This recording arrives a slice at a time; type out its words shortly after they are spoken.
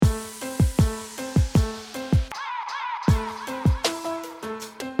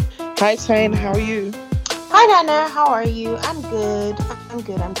Hi, Tane. How are you? Hi Nana, how are you? I'm good. I'm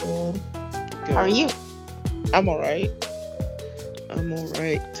good. How are Good. you? I'm all right. I'm all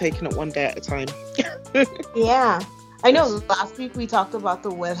right. Taking it one day at a time. Yeah. I know Just last week we talked about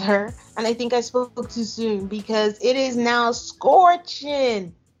the weather, and I think I spoke too soon because it is now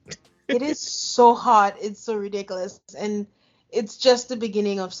scorching. It is so hot. It's so ridiculous. And it's just the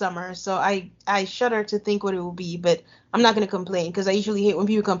beginning of summer. So I shudder to think what it will be, but I'm not going to complain because I usually hate when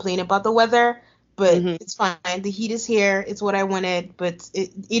people complain about the weather, but hmm it's fine. The heat is here. It's what I wanted, but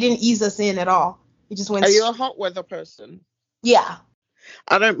it didn't ease us in at all. It just went Are you a straight. hot weather person? Yeah.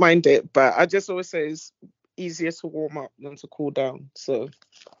 I don't mind it, but I just always say it's easier to warm up than to cool down. So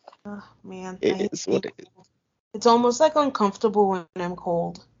Oh, man, I it hate is being what it is. cold. It's almost like uncomfortable when I'm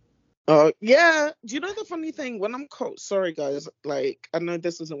cold. Oh, yeah. Do you know the funny thing? When I'm cold, sorry guys, like I know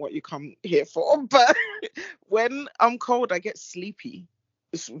this isn't what you come here for, but when I'm cold, I get sleepy.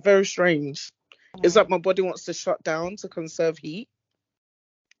 It's very strange. It's like Mm, my body wants to shut down to conserve heat.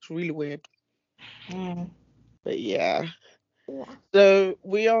 It's really weird. mm, But yeah. yeah. So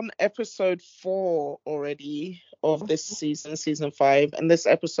we're on episode 4 already of this season, season 5, and this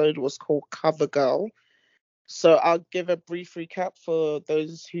episode was called Cover Girl. So I'll give a brief recap for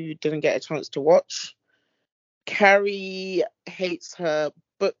those who didn't get a chance to watch. Carrie hates her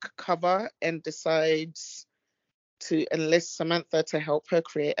book cover and decides to enlist Samantha to help her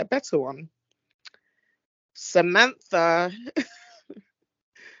create a better one. Samantha,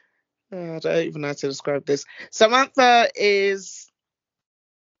 I don't even know how to describe this. Samantha is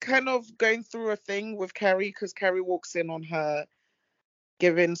kind of going through a thing with Carrie because Carrie walks in on her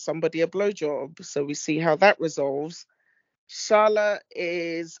giving somebody a blowjob. So we see how that resolves. Charlotte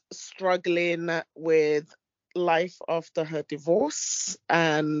is struggling with life after her divorce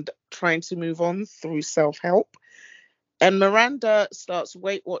and trying to move on through self help. And Miranda starts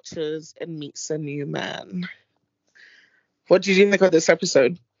Weight Watchers and meets a new man. What did you think of this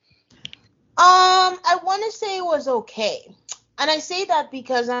episode? I want to say it was okay. And I say that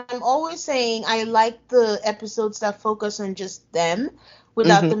because I'm always saying I like the episodes that focus on just them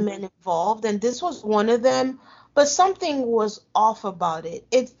without the hmm men involved. And this was one of them, but something was off about it.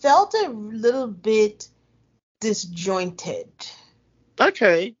 It felt a little bit disjointed.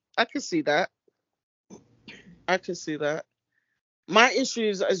 Okay, I can see that. I can see that. My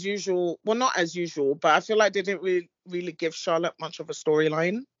issues, as usual, well, not as usual, but I feel like they didn't really give Charlotte much of a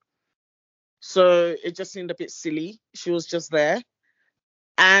storyline. So it just seemed a bit silly. She was just there.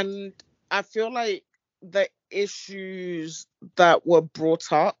 And I feel like the issues that were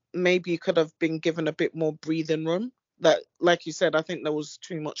brought up maybe could have been given a bit more breathing room. That, like you said, I think there was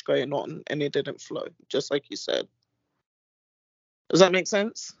too much going on and it didn't flow, just like you said. Does that make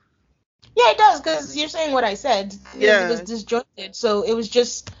sense? Yeah, it does because you're saying what I said. It was Yeah. disjointed, so it was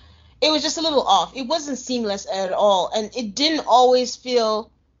just a little off. It wasn't seamless at all, and it didn't always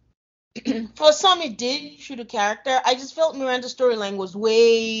feel. For some, it did true to character. I just felt Miranda's storyline was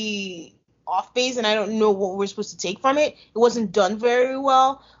way off base, and I don't know what we're supposed to take from it. It wasn't done very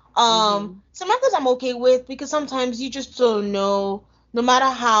well. hmm Samantha's I'm okay with because sometimes you just don't know. No matter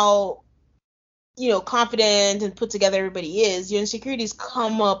how confident and put together everybody is, your insecurities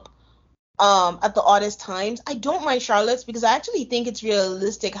come up at the oddest times. I don't mind Charlotte's because I actually think it's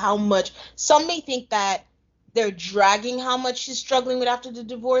realistic how much some may think that they're dragging how much she's struggling with after the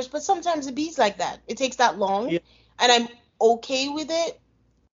divorce, but sometimes it beats like that. It takes that long, Yeah. and I'm okay with it.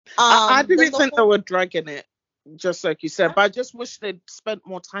 I Then didn't the think they whole were dragging it, just like you said, but I just wish they'd spent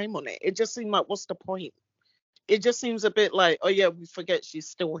more time on it. It just seemed like, what's the point? It just seems a bit like, oh yeah, we forget she's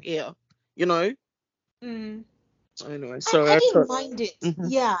still here, you know? mm, Anyway, I, sorry, I I didn't took. mind it. hmm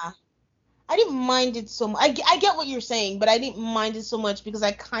Yeah, I didn't mind it so much. I get what you're saying, but I didn't mind it so much because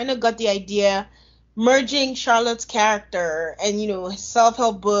I kind of got the idea merging Charlotte's character and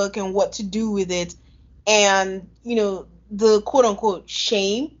self-help book and what to do with it and the quote unquote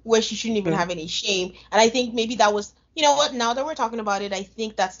shame where she shouldn't even have any shame. And I think maybe that was, you know what, now that we're talking about it, I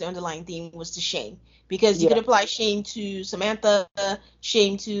think that's the underlying theme was the shame because you could Yeah. apply shame to Samantha,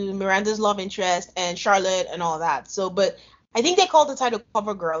 shame to Miranda's love interest and Charlotte and all that. So but I think they called the title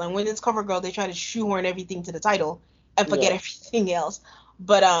Cover Girl, and when it's Cover Girl, they try to shoehorn everything to the title and forget Yeah. everything else.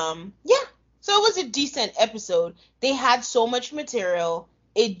 But yeah. So it was a decent episode. They had so much material,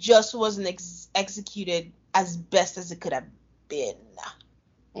 it just wasn't executed as best as it could have been.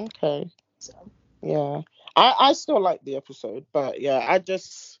 Okay. So Yeah. I still like the episode, but yeah,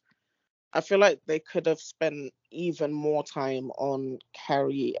 I feel like they could have spent even more time on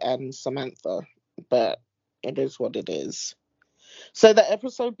Carrie and Samantha, but it is what it is. So the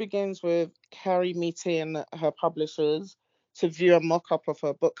episode begins with Carrie meeting her publishers to view a mock-up of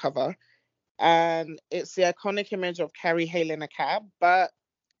her book cover. And it's the iconic image of Carrie hailing a cab, but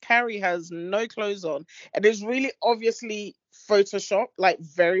Carrie has no clothes on. And it's really obviously photoshopped, like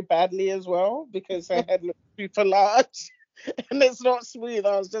very badly as well, because her head looks super large and it's not smooth.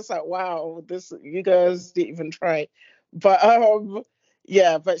 I was just like, wow, this, you guys didn't even try. But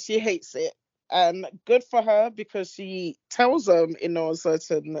yeah, but she hates it. And good for her, because she tells them in no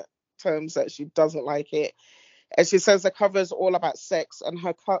certain terms that she doesn't like it. And she says the cover is all about sex, and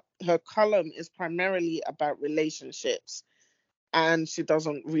her column is primarily about relationships. And she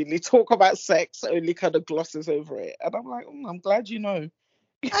doesn't really talk about sex, only kind of glosses over it. And I'm like, I'm glad you know.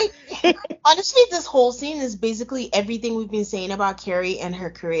 I honestly, this whole scene is basically everything we've been saying about Carrie and her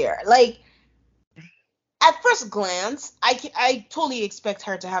career. Like, at first glance, I totally expect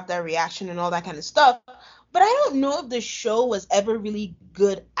her to have that reaction and all that kind of stuff. But I don't know if the show was ever really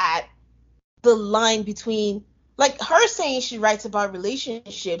good at the line between, like, her saying she writes about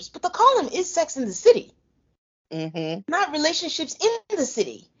relationships, but the column is Sex in the City, not relationships in the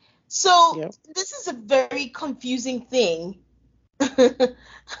city. So Yeah. this is a very confusing thing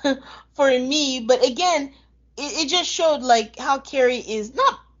for me. But again, it just showed like how Carrie is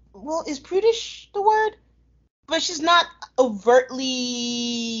not, well, is prudish the word? But she's not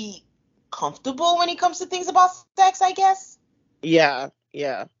overtly comfortable when it comes to things about sex, I guess. Yeah.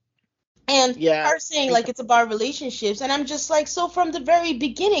 Yeah. And Yeah. her saying like it's about relationships, and I'm just like, so from the very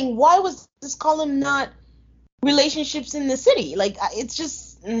beginning, why was this column not relationships in the city? Like, it's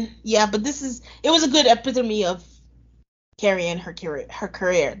just, yeah. But it was a good epitome of Carrie and her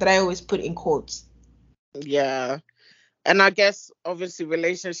career that I always put in quotes. Yeah. And I guess obviously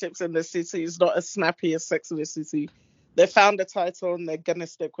relationships in the city is not as snappy as Sex in the City. They found the title and they're gonna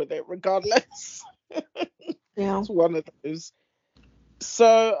stick with it regardless. Yeah. It's one of those.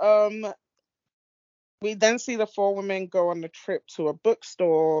 So we then see the four women go on a trip to a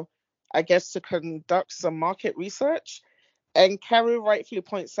bookstore, I guess to conduct some market research. And Carrie rightfully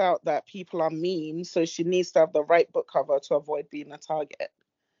points out that people are mean, so she needs to have the right book cover to avoid being a target.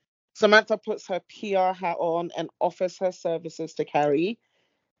 Samantha puts her PR hat on and offers her services to Carrie.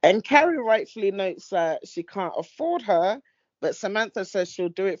 And Carrie rightfully notes that she can't afford her, but Samantha says she'll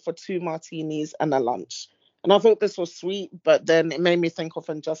do it for 2 martinis and a lunch. And I thought this was sweet, but then it made me think of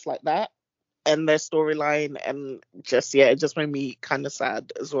And Just Like That and their storyline. And just, yeah, it just made me kind of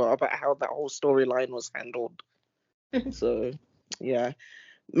sad as well about how that whole storyline was handled. So, yeah.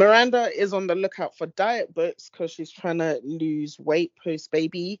 Miranda is on the lookout for diet books because she's trying to lose weight post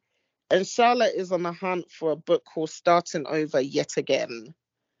baby. And Charlotte is on the hunt for a book called Starting Over Yet Again.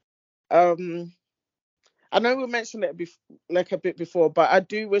 Um, I know we mentioned it like a bit before, but I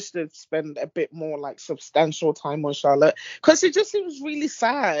do wish they'd spend a bit more like substantial time on Charlotte because she just seems really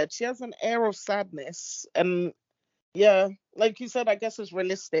sad. She has an air of sadness, and yeah, like you said, I guess it's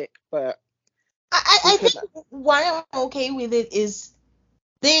realistic, but I think why I'm okay with it is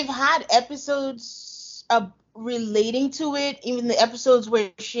they've had episodes relating to it, even the episodes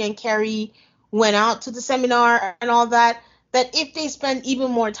where she and Carrie went out to the seminar and all that, that if they spend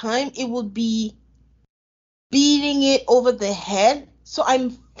even more time, it would be beating it over the head. So I'm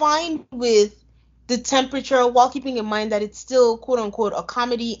fine with the temperature while keeping in mind that it's still quote unquote a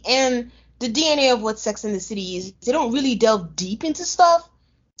comedy, and the DNA of what Sex and the City is. They don't really delve deep into stuff.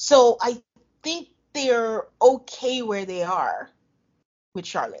 So I think they're okay where they are with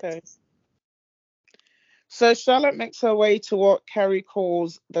Charlotte. okay. So Charlotte makes her way to what Carrie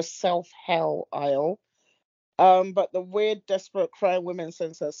calls the self-hell aisle. But the weird, desperate crying women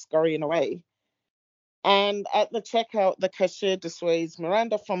sends her scurrying away. And at the checkout, the cashier dissuades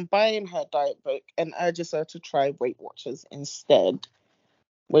Miranda from buying her diet book and urges her to try Weight Watchers instead,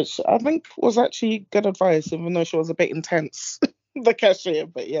 which I think was actually good advice, even though she was a bit intense, the cashier.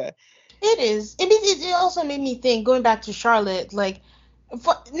 But yeah. It is. It also made me think, going back to Charlotte, like,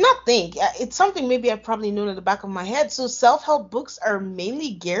 not think, it's something maybe I probably knew in the back of my head. So self-help books are mainly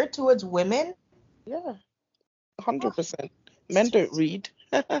geared towards women? Yeah, 100%. Men don't read.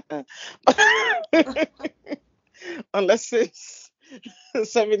 Unless it's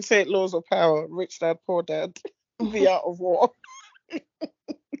 78 Laws of Power, Rich Dad, Poor Dad, The Art of War.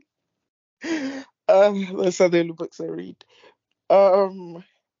 Those are the only books I read. Um,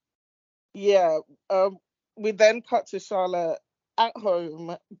 yeah. We then cut to Charlotte at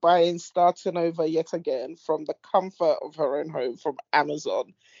home buying Starting Over Yet Again from the comfort of her own home from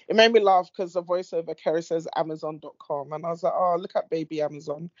Amazon. It made me laugh because the voiceover Kerry says Amazon.com, and I was like, oh, look at baby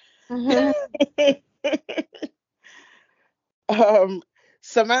Amazon. um,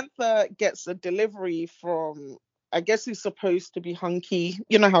 Samantha gets a delivery from, I guess he's supposed to be hunky.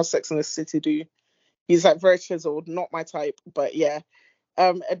 You know how Sex and the City do. He's like very chiseled, not my type, but yeah.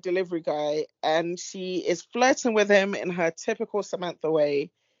 A delivery guy, and she is flirting with him in her typical Samantha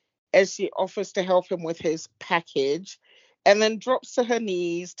way as she offers to help him with his package and then drops to her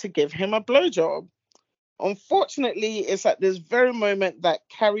knees to give him a blowjob. Unfortunately, it's at this very moment that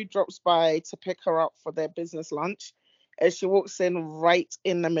Carrie drops by to pick her up for their business lunch as she walks in right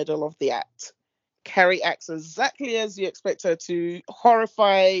in the middle of the act. Carrie acts exactly as you expect her to,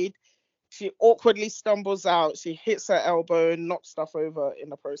 horrified. She awkwardly stumbles out. She hits her elbow and knocks stuff over in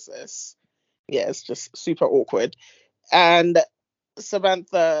the process. Yeah, it's just super awkward. And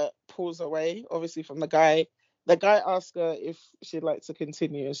Samantha pulls away, obviously, from the guy. The guy asks her if she'd like to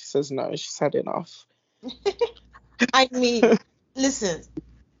continue, and she says no, she's had enough. I mean, listen,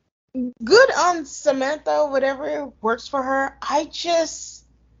 good on Samantha, whatever works for her.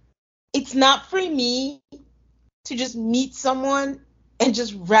 It's not for me to just meet someone and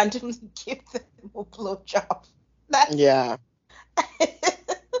just randomly give them a blowjob. Yeah.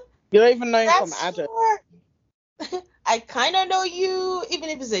 You don't even know him from That's Adam. I kind of know you, even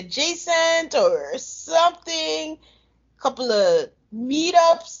if it's adjacent or something. Couple of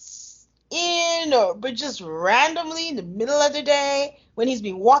meetups but just randomly in the middle of the day when he's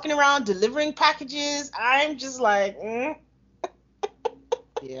been walking around delivering packages, I'm just like,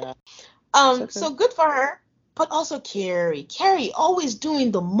 Yeah. So good for her, but also Carrie always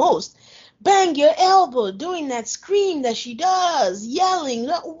doing the most. Bang your elbow, doing that scream that she does, yelling.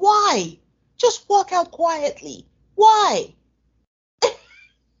 Why? Just walk out quietly. Why?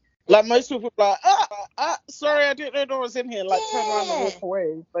 Like most people are like, sorry, I didn't know I was in here. Like, turn around and walk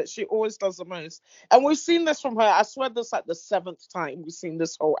away. But she always does the most. And we've seen this from her. I swear this is like the 7th time we've seen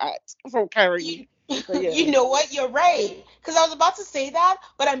this whole act from Carrie. So, yeah. You know what? You're right. Because I was about to say that,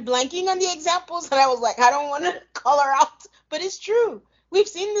 but I'm blanking on the examples. And I was like, I don't want to call her out. But it's true. We've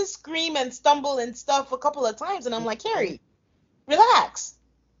seen this scream and stumble and stuff a couple of times. And I'm like, Carrie, relax.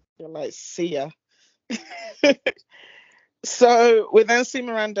 You're like, see ya. So we then see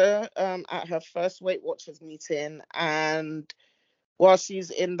Miranda at her first Weight Watchers meeting, and while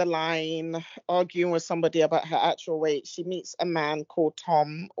she's in the line arguing with somebody about her actual weight, she meets a man called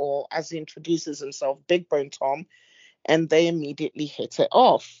Tom, or as he introduces himself, Big Bone Tom, and they immediately hit it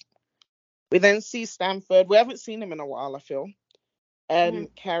off. We then see Stanford. We haven't seen him in a while, I feel.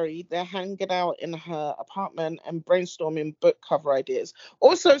 And Carrie, they're hanging out in her apartment and brainstorming book cover ideas.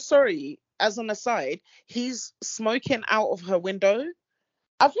 Also, sorry, as an aside, he's smoking out of her window.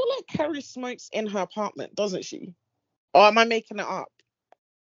 I feel like Carrie smokes in her apartment, doesn't she? Or am I making it up?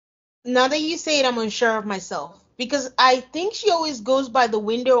 Now that you say it, I'm unsure of myself. Because I think she always goes by the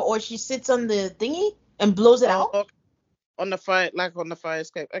window or she sits on the thingy and blows it out. Okay. On the fire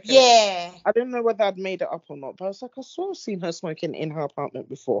escape. Okay. Yeah. I didn't know whether I'd made it up or not, but I was like, I swear I've seen her smoking in her apartment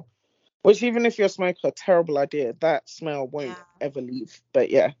before. Which, even if you're a smoker, terrible idea. That smell won't ever leave. But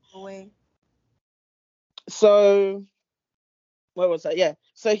yeah. Away. So, where was I? Yeah.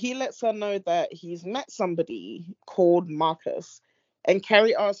 So he lets her know that he's met somebody called Marcus. And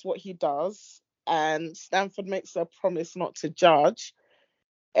Carrie asks what he does. And Stanford makes her promise not to judge.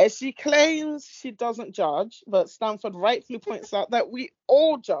 As she claims she doesn't judge, but Stanford rightfully points out that we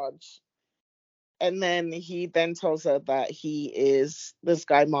all judge. And then he then tells her that this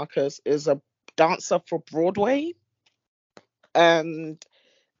guy Marcus is a dancer for Broadway. And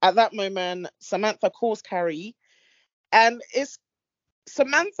at that moment, Samantha calls Carrie, and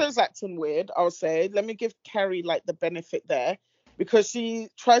Samantha's acting weird, I'll say. Let me give Carrie like the benefit there, because she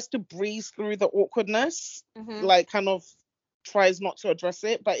tries to breeze through the awkwardness, like kind of tries not to address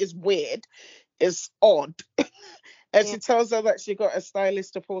it, but it's weird. It's odd. And she tells her that she got a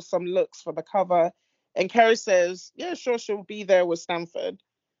stylist to pull some looks for the cover. And Carrie says, yeah, sure, she'll be there with Stanford.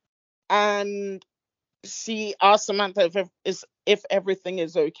 And she asks Samantha if everything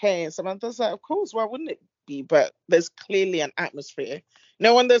is okay. And Samantha's like, of course, why wouldn't it be? But there's clearly an atmosphere.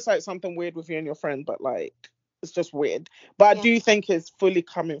 No wonder there's like something weird with you and your friend, but like, it's just weird. But I do think it's fully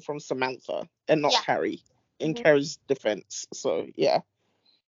coming from Samantha and not Carrie, in Carrie's defense. So, yeah.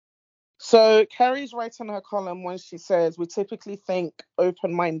 So Carrie's writing her column when she says, we typically think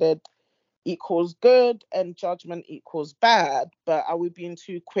open-minded equals good and judgment equals bad, but are we being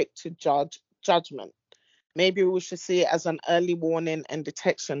too quick to judge judgment? Maybe we should see it as an early warning and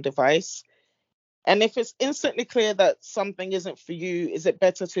detection device. And if it's instantly clear that something isn't for you, is it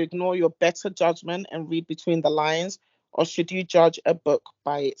better to ignore your better judgment and read between the lines, or should you judge a book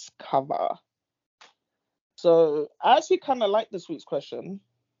by its cover? So I actually kind of like this week's question.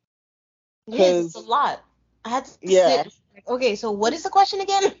 Yes, it's a lot. I had to sit. Okay, so what is the question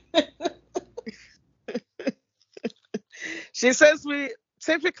again? She says we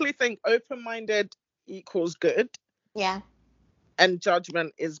typically think open-minded equals good Yeah. and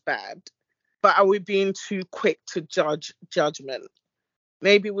judgment is bad. But are we being too quick to judge judgment?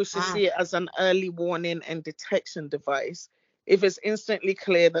 Maybe we should Ah. see it as an early warning and detection device. If it's instantly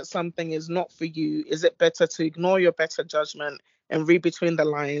clear that something is not for you, is it better to ignore your better judgment and read between the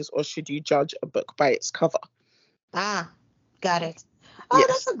lines, or should you judge a book by its cover? Ah. Got it. Oh, Yes.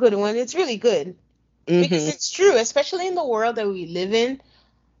 that's a good one. It's really good because Mm-hmm. it's true, especially in the world that we live in.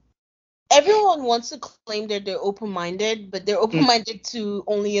 Everyone wants to claim that they're open-minded, but they're open-minded to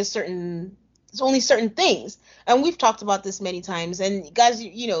only certain things. And we've talked about this many times. And guys,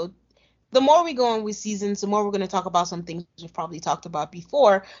 the more we go on with seasons, the more we're going to talk about some things we've probably talked about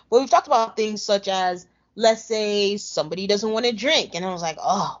before. But we've talked about things such as, let's say somebody doesn't want to drink, and I was like,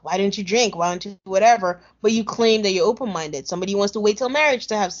 oh, why don't you drink? Why don't you whatever? But you claim that you're open-minded. Somebody wants to wait till marriage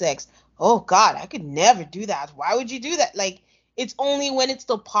to have sex. Oh God, I could never do that. Why would you do that? Like, it's only when it's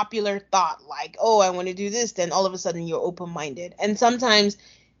the popular thought, like, oh, I want to do this, then all of a sudden you're open-minded. And sometimes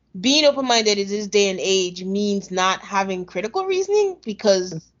being open-minded in this day and age means not having critical reasoning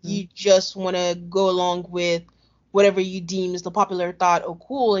because you just want to go along with whatever you deem is the popular thought or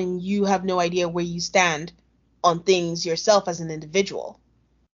cool, and you have no idea where you stand on things yourself as an individual.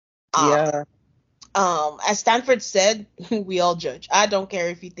 Um, Yeah. as Stanford said, we all judge. I don't care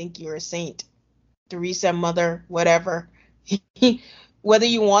if you think you're a saint, Teresa, mother, whatever. Whether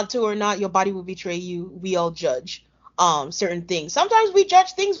you want to or not, your body will betray you. We all judge certain things. Sometimes we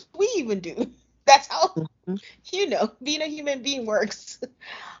judge things we even do. That's how Mhm. being a human being works.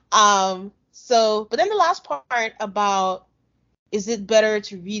 But then the last part about, is it better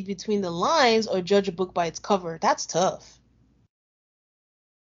to read between the lines or judge a book by its cover? That's tough.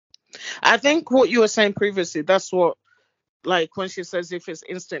 I think what you were saying previously, that's what, like when she says if it's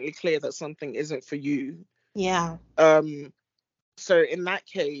instantly clear that something isn't for you. Yeah. Um, so in that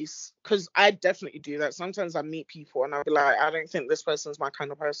case, because I definitely do that. Sometimes I meet people and I'll be like, I don't think this person's my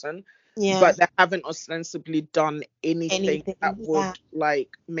kind of person, Yeah. but they haven't ostensibly done anything that Anything. would Yeah. like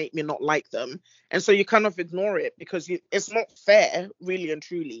make me not like them. And so you kind of ignore it because it's not fair, really and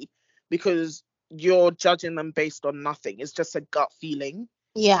truly, because you're judging them based on nothing. It's just a gut feeling.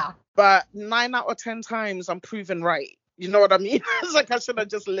 Yeah. But 9 out of 10 times I'm proven right. You know what I mean? It's like I should have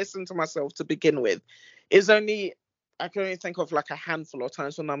just listened to myself to begin with. It's only I can only think of like a handful of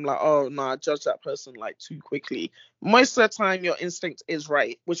times when I'm like, oh no, I judge that person like too quickly. Most of the time your instinct is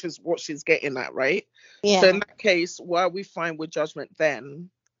right, which is what she's getting at, right? So in Yeah. that case, why are we fine with judgment then,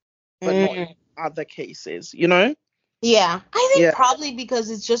 but not in Mm. other cases, you know? Yeah. I think Yeah, probably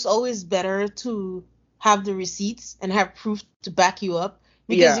because it's just always better to have the receipts and have proof to back you up.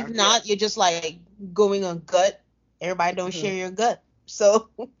 Because if yeah. not, you're just like going on gut. Everybody don't Mhm. share your gut. So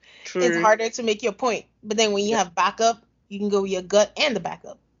it's True. harder to make your point. But then when you Yeah. have backup, you can go with your gut and the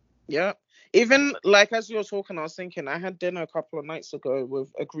backup. Yeah. Even like as you were talking, I was thinking I had dinner a couple of nights ago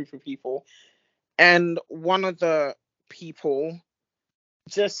with a group of people, and one of the people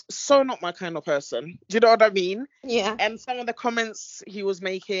just so not my kind of person. Do you know what I mean? Yeah. And some of the comments he was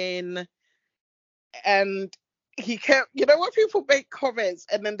making, and he kept, you know, when people make comments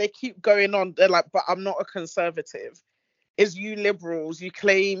and then they keep going on, they're like, but I'm not a conservative. Is you liberals, you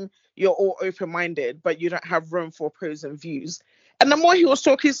claim you're all open-minded, but you don't have room for opposing views. And the more he was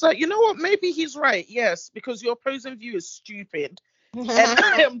talking, he's like, you know what? Maybe he's right. Yes, because your opposing view is stupid and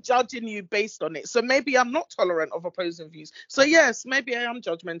I am judging you based on it. So maybe I'm not tolerant of opposing views. So yes, maybe I am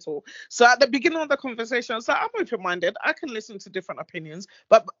judgmental. So at the beginning of the conversation, I was like, I'm open-minded. I can listen to different opinions.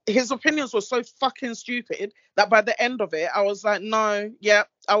 But his opinions were so fucking stupid that by the end of it, I was like, no, yeah,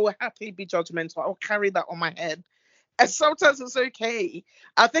 I will happily be judgmental. I'll carry that on my head. And sometimes it's okay.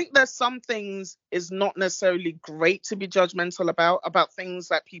 I think there's some things is not necessarily great to be judgmental about things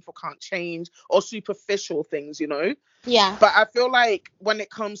that people can't change or superficial things, you know. Yeah. But I feel like when it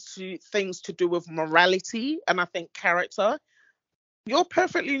comes to things to do with morality and I think character, you're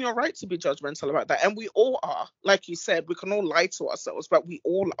perfectly in your right to be judgmental about that. And we all are. Like you said, we can all lie to ourselves, but we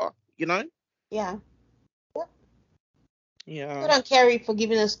all are, you know? Yeah. Yeah. Good on Carrie for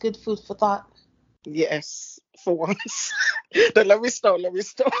giving us good food for thought. Yes, for once. No, let me stop. Let me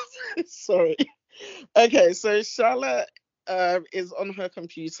stop. Sorry. Okay, so Charlotte is on her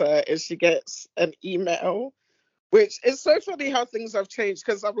computer and she gets an email, which is so funny how things have changed.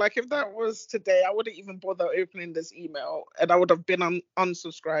 Because I'm like, if that was today, I wouldn't even bother opening this email and I would have been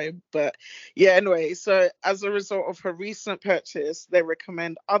unsubscribed. But yeah, anyway, so as a result of her recent purchase, they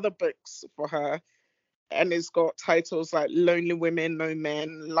recommend other books for her. And it's got titles like Lonely Women, No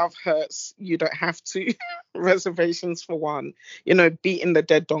Men, Love Hurts, You Don't Have to, Reservations for One, you know, Beating the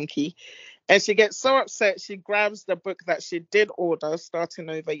Dead Donkey. And she gets so upset, she grabs the book that she did order, starting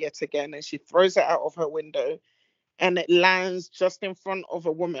over yet again, and she throws it out of her window, and it lands just in front of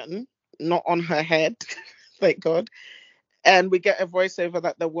a woman, not on her head, thank God. And we get a voiceover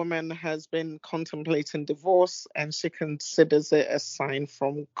that the woman has been contemplating divorce and she considers it a sign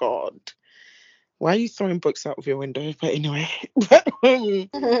from God. Why are you throwing books out of your window? But anyway,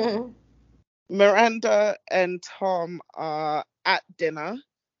 Miranda and Tom are at dinner,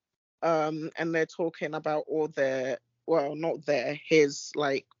 and they're talking about all their, well, not their, his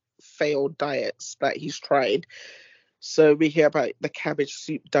like failed diets that he's tried. So we hear about the cabbage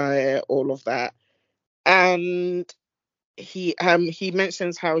soup diet, all of that. And he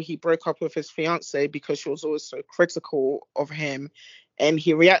mentions how he broke up with his fiance because she was always so critical of him, and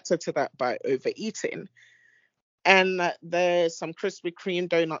he reacted to that by overeating. And there's some Krispy Kreme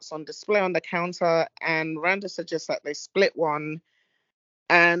donuts on display on the counter, and Randa suggests that they split one,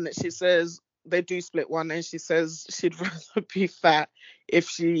 and she says they do split one, and she says she'd rather be fat if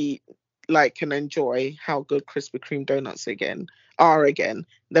she like can enjoy how good Krispy Kreme donuts again.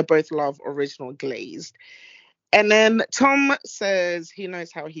 They both love original glazed. And then Tom says he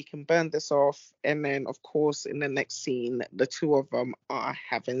knows how he can burn this off. And then, of course, in the next scene, the two of them are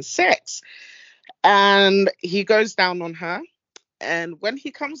having sex. And he goes down on her. And when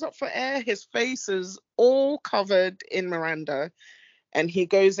he comes up for air, his face is all covered in Miranda. And he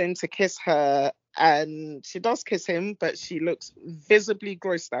goes in to kiss her. And she does kiss him, but she looks visibly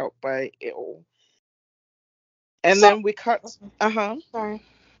grossed out by it all. And So, then we cut. sorry.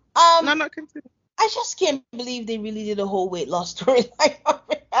 No, continue. I just can't believe they really did a whole weight loss storyline on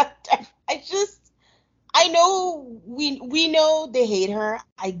Miranda. I know we know they hate her.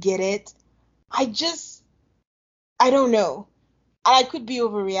 I get it. I don't know. I could be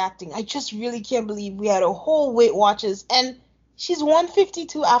overreacting. I just really can't believe we had a whole Weight Watchers and she's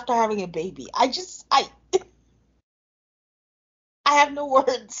 152 after having a baby. I have no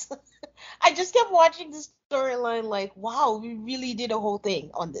words. I just kept watching this storyline like, wow, we really did a whole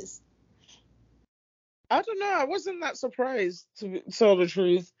thing on this. I don't know. I wasn't that surprised, to tell the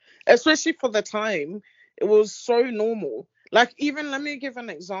truth, especially for the time. It was so normal. Like, even let me give an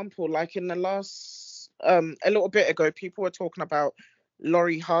example. Like in the last, a little bit ago, people were talking about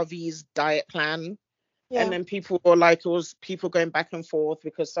Lori Harvey's diet plan, and Yeah. then people were like, it was people going back and forth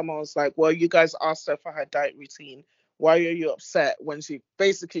because someone was like, "Well, you guys asked her for her diet routine. Why are you upset when she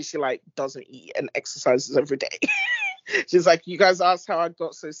like doesn't eat and exercises every day?" She's like, "You guys asked how I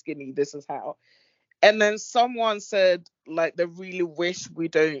got so skinny. This is how." And then someone said, like, they really wish we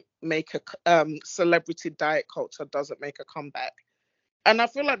don't make a celebrity diet culture doesn't make a comeback. And I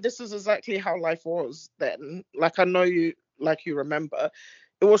feel like this is exactly how life was then. Like, I know you remember,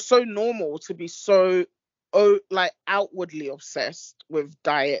 it was so normal to be so, like, outwardly obsessed with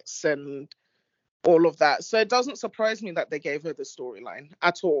diets and all of that. So it doesn't surprise me that they gave her the storyline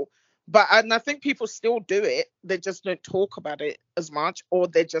at all. And I think people still do it. They just don't talk about it as much, or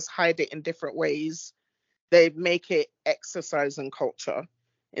they just hide it in different ways. They make it exercise and culture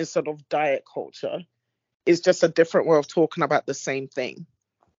instead of diet culture. It's just a different way of talking about the same thing.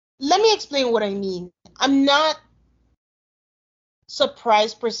 Let me explain what I mean. I'm not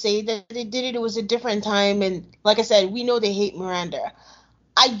surprised per se that they did it. It was a different time, and like I said, we know they hate Miranda.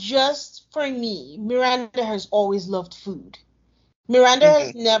 For me, Miranda has always loved food. Miranda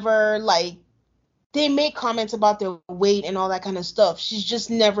has never, like, they make comments about their weight and all that kind of stuff. She's just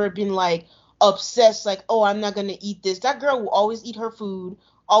never been like obsessed, like, oh, I'm not gonna eat this. That girl will always eat her food,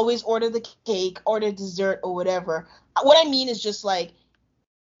 always order the cake, order dessert or whatever. What I mean is just like,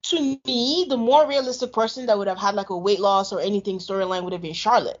 to me, the more realistic person that would have had like a weight loss or anything storyline would have been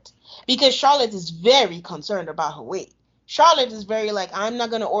Charlotte, because Charlotte is very concerned about her weight. Charlotte is very like, I'm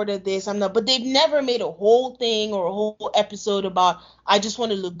not gonna order this, I'm not. But they've never made a whole thing or a whole episode about, I just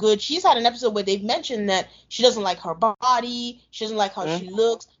want to look good. She's had an episode where they've mentioned that she doesn't like her body, she doesn't like how she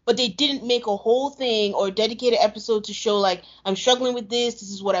looks, but they didn't make a whole thing or dedicate an episode to show like, I'm struggling with this,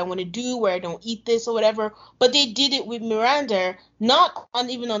 this is what I want to do, where I don't eat this or whatever. But they did it with Miranda, not on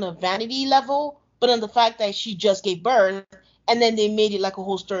even on a vanity level, but on the fact that she just gave birth, and then they made it like a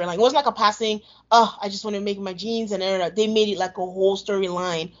whole storyline. It wasn't like a passing, oh, I just want to make my jeans, and they made it like a whole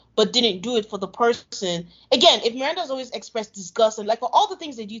storyline, but didn't do it for the person. Again, if Miranda's always expressed disgust and like for all the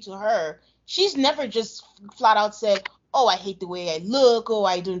things they do to her, she's never just flat out said, oh, I hate the way I look, oh,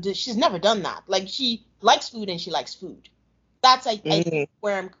 I don't do. She's never done that. Like, she likes food and she likes food. That's I think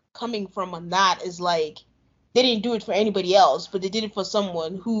where I'm coming from on that is like, they didn't do it for anybody else, but they did it for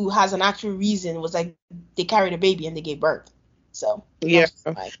someone who has an actual reason. Was like they carried a baby and they gave birth. So Yeah, that's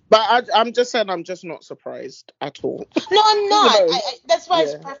fine. but I'm just saying I'm just not surprised at all. No, I'm You not. know, That's why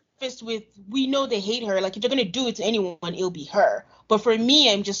it's yeah, prefaced with we know they hate her. Like if they're gonna do it to anyone, it'll be her. But for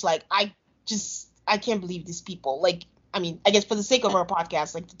me, I'm just like I can't believe these people. Like I mean, I guess for the sake of our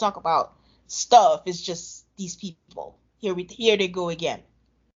podcast, like to talk about stuff is just these people. Here they go again.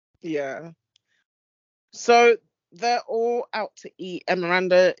 yeah. So they're all out to eat, and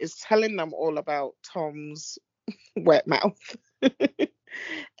Miranda is telling them all about Tom's wet mouth.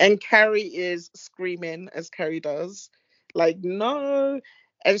 And Carrie is screaming as Carrie does, like, no.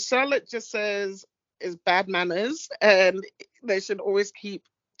 And Charlotte just says it's bad manners and they should always keep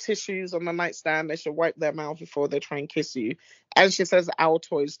tissues on the nightstand. They should wipe their mouth before they try and kiss you. And she says our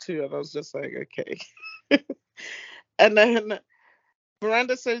toys too. And I was just like, okay. And then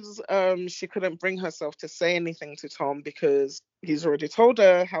Miranda says she couldn't bring herself to say anything to Tom because he's already told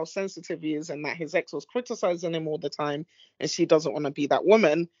her how sensitive he is and that his ex was criticizing him all the time and she doesn't want to be that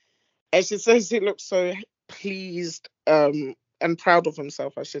woman. And she says he looks so pleased and proud of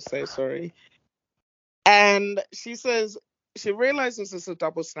himself, I should say, sorry. And she says she realizes it's a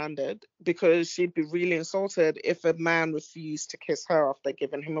double standard because she'd be really insulted if a man refused to kiss her after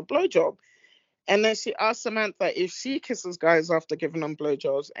giving him a blowjob. And then she asks Samantha if she kisses guys after giving them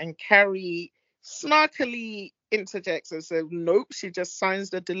blowjobs, and Carrie snarkily interjects and says, nope, she just signs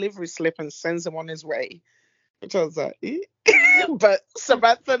the delivery slip and sends him on his way. Which I was like, eh? But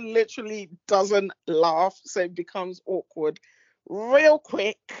Samantha literally doesn't laugh, so it becomes awkward real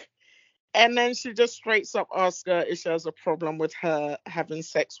quick. And then she just straight up asks her if she has a problem with her having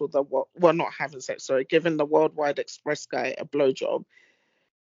sex with a, well, not having sex, sorry, giving the Worldwide Express guy a blowjob.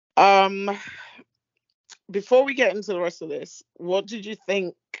 Um, Before we get into the rest of this, what did you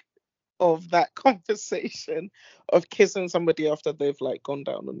think of that conversation of kissing somebody after they've like gone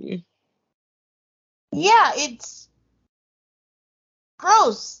down on you? Yeah, it's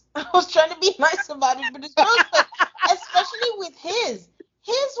gross. I was trying to be nice about it, but it's gross. But especially with his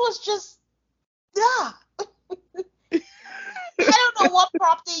was just yeah. I don't know what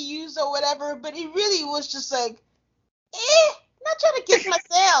prop they used or whatever, but it really was just like, not trying to kiss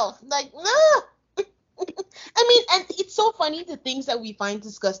myself. Like, no. I mean, and it's so funny the things that we find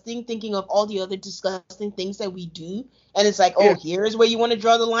disgusting, thinking of all the other disgusting things that we do, and it's like, oh, here's where you want to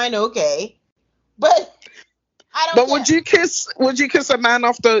draw the line, okay. But I don't But care. would you kiss a man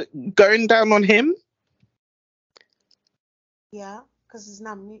after going down on him? Yeah, because it's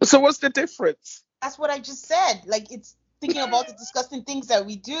not me. So what's the difference? That's what I just said. Like, it's thinking of all the disgusting things that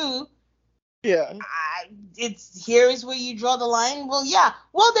we do. Yeah. It's here is where you draw the line. Well, yeah.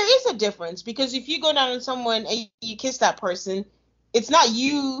 Well, there is a difference because if you go down on someone and you kiss that person, it's not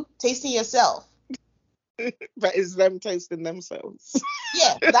you tasting yourself. But it's them tasting themselves.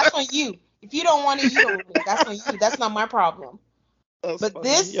 Yeah, that's on you. If you don't want it, you don't want it. That's on you. That's not my problem. That's but funny.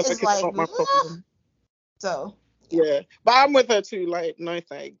 this Yeah, is like, not my problem. So. Yeah, but I'm with her too. Like, no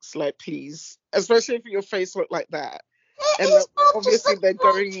thanks. Like, please, especially if your face looked like that. And obviously they're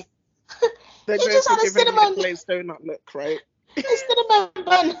going. They're going to give him a glazed donut look, right? A cinnamon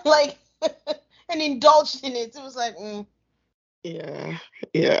bun, like, and indulged in it. It was like, Yeah.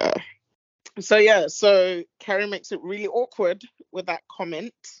 So Carrie makes it really awkward with that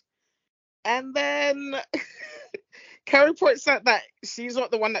comment. And then Carrie points out that she's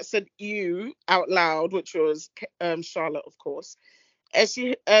not the one that said "you" out loud, which was Charlotte, of course. And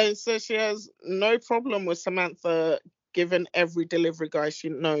she says she has no problem with Samantha giving every delivery guy she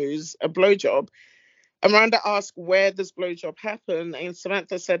knows a blowjob. Miranda asked where this blowjob happened, and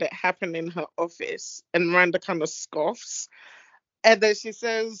Samantha said it happened in her office. And Miranda kind of scoffs. And then she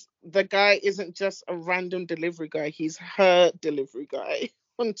says the guy isn't just a random delivery guy, he's her delivery guy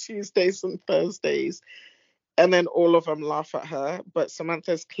on Tuesdays and Thursdays. And then all of them laugh at her. But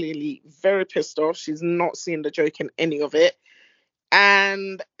Samantha's clearly very pissed off. She's not seeing the joke in any of it.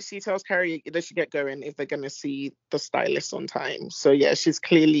 And she tells Carrie they should get going if they're going to see the stylist on time. So, yeah, she's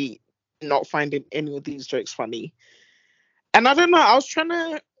clearly not finding any of these jokes funny. And I don't know, I was trying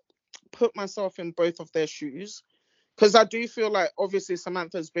to put myself in both of their shoes. Because I do feel like, obviously,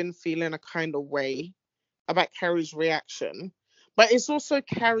 Samantha's been feeling a kind of way about Carrie's reaction. But it's also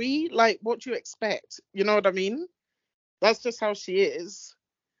Carrie. Like, what do you expect? You know what I mean? That's just how she is.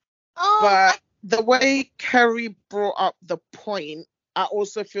 But the way Carrie brought up the point, I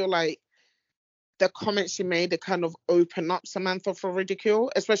also feel like the comments she made, it kind of open up Samantha for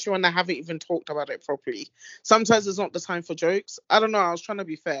ridicule, especially when they haven't even talked about it properly. Sometimes it's not the time for jokes. I don't know. I was trying to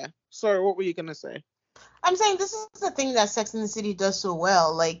be fair. Sorry, what were you going to say? I'm saying this is the thing that Sex and the City does so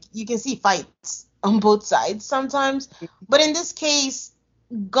well. Like, you can see fights on both sides sometimes. But in this case,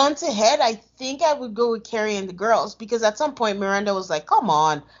 gun to head, I think I would go with Carrie and the girls, because at some point Miranda was like, "Come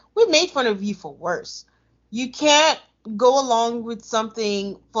on, we made fun of you for worse. You can't go along with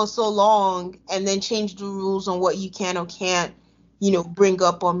something for so long and then change the rules on what you can or can't, bring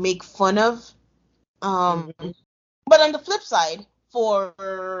up or make fun of." Mhm. But on the flip side,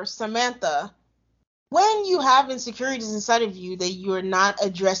 for Samantha, when you have insecurities inside of you that you're not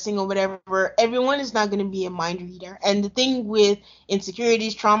addressing or whatever, everyone is not going to be a mind reader. And the thing with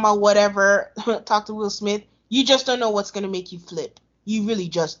insecurities, trauma, whatever, talk to Will Smith, you just don't know what's going to make you flip. You really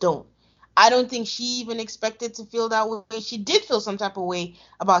just don't. I don't think she even expected to feel that way. She did feel some type of way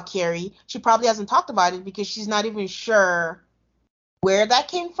about Carrie. She probably hasn't talked about it because she's not even sure where that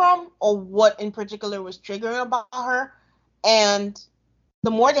came from or what in particular was triggering about her. And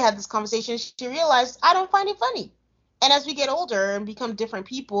the more they had this conversation, she realized I don't find it funny. And as we get older and become different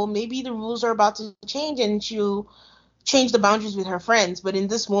people, maybe the rules are about to change and she'll change the boundaries with her friends. But in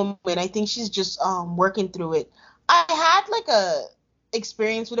this moment, I think she's just working through it. I had like a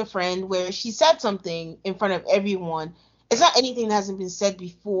experience with a friend where she said something in front of everyone. It's not anything that hasn't been said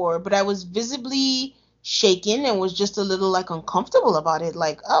before, but I was visibly shaken and was just a little like uncomfortable about it.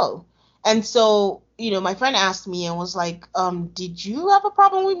 Like, oh. And so, my friend asked me and was like, did you have a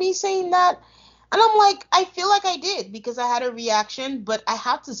problem with me saying that? And I'm like, I feel like I did because I had a reaction, but I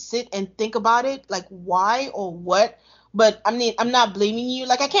have to sit and think about it, like why or what. But I mean, I'm not blaming you.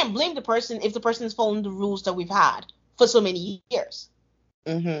 Like, I can't blame the person if the person is following the rules that we've had for so many years.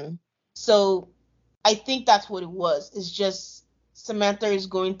 Mhm. So I think that's what it was. It's just Samantha is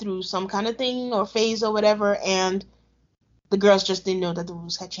going through some kind of thing or phase or whatever, and the girls just didn't know that the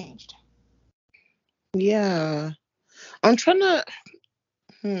rules had changed. Yeah. I'm trying to.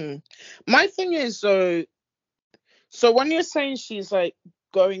 Hmm. My thing is, so when you're saying she's like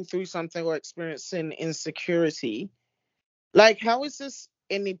going through something or experiencing insecurity, like how is this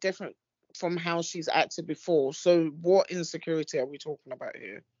any different from how she's acted before? So what insecurity are we talking about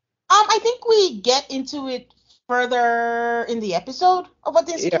here? I think we get into it further in the episode of what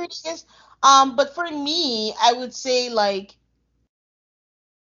the Yeah. insecurity is. But for me, I would say like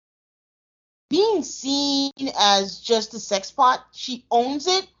being seen as just a sex pot, she owns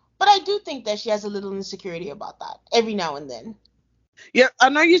it, but I do think that she has a little insecurity about that every now and then. Yeah, I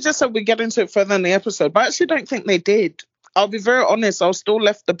know you just said we get into it further in the episode, but I actually don't think they did. I'll be very honest, I was still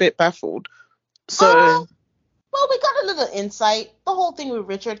left a bit baffled. Uh, So well, we got a little insight. The whole thing with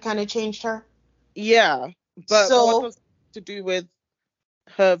Richard kind of changed her. yeah, but what So does it have to do with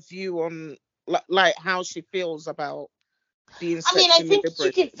her view on like how she feels about being I mean, I sexually think you can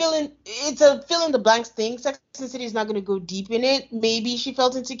liberated? fill in. It's a fill in the blanks thing. Sex and the City is not going to go deep in it. Maybe she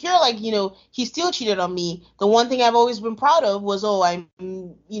felt insecure, like he still cheated on me. The one thing I've always been proud of was, oh, I'm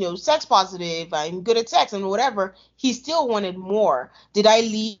sex positive. I'm good at sex and whatever. He still wanted more. Did I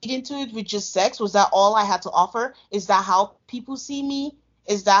lead into it with just sex? Was that all I had to offer? Is that how people see me?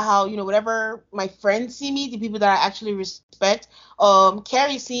 Is that how whatever my friends see me, the people that I actually respect?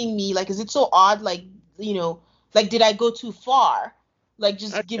 Carrie seeing me, like, is it so odd? Like you know like, did I go too far? Like,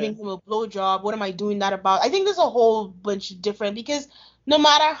 just Okay. giving him a blowjob. What am I doing that about? I think there's a whole bunch of different because no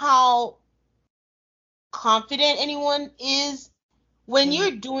matter how confident anyone is, when Mhm.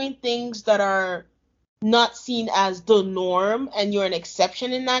 you're doing things that are not seen as the norm and you're an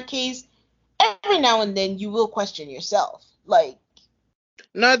exception in that case, every now and then you will question yourself. Like,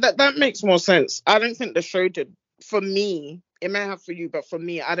 No, that makes more sense. I don't think the show did for me. It may have for you, but for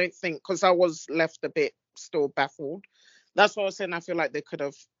me, I don't think because I was left a bit still baffled. That's what I was saying. I feel like they could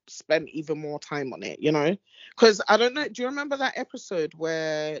have spent even more time on it. Because I don't know. Do you remember that episode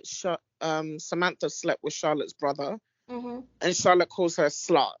where Samantha slept with Charlotte's brother mm-hmm. and Charlotte calls her a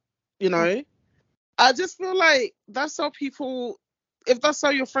slut? You know, I just feel like that's how people. If that's how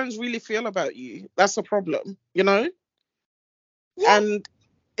your friends really feel about you, that's a problem. Yeah, And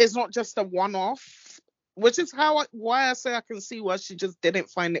it's not just a one-off, which is why I say I can see why she just didn't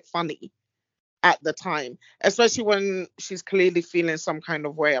find it funny at the time, especially when she's clearly feeling some kind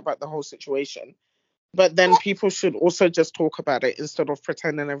of way about the whole situation. But then people should also just talk about it instead of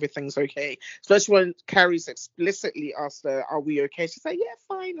pretending everything's okay. Especially when Carrie's explicitly asked her, "Are we okay?" She's like, "Yeah,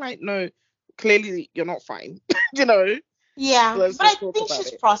 fine." Like, no, clearly you're not fine. you know, yeah. let's But I just talk think about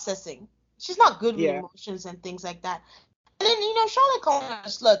she's it. processing. She's not good with Yeah. emotions and things like that. And then, Charlotte calling her a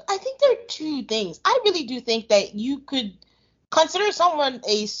slut. I think there are two things. I really do think that you could consider someone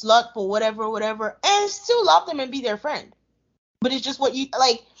a slut for whatever, whatever, and still love them and be their friend. But it's just what you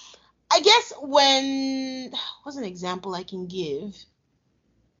like. I guess what's an example I can give?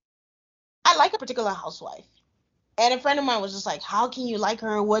 I like a particular housewife. And a friend of mine was just like, how can you like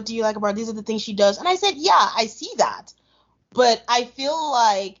her? What do you like about her? These are the things she does. And I said, yeah, I see that. but I feel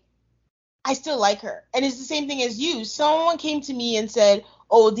like I still like her. And it's the same thing as you. Someone came to me and said,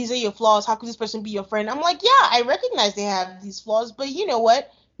 "Oh, these are your flaws. How could this person be your friend?" I'm like, "Yeah, I recognize they have these flaws, but you know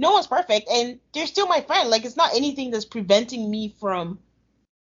what? No one's perfect, and they're still my friend. Like, it's not anything that's preventing me from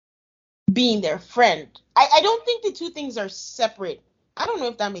being their friend." I don't think the two things are separate. I don't know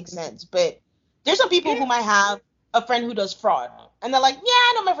if that makes sense, but there's some people Yeah. who might have a friend who does fraud, and they're like, "Yeah,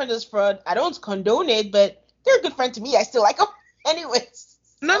 I know my friend does fraud. I don't condone it, but they're a good friend to me. I still like them." Anyways.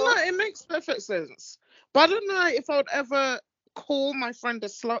 No, So it makes perfect sense. But I don't know if I would ever call my friend a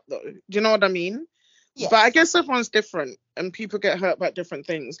slut, though. Do you know what I mean? But I yes. guess everyone's different and people get hurt by different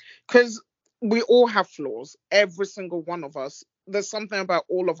things because we all have flaws, every single one of us. There's something about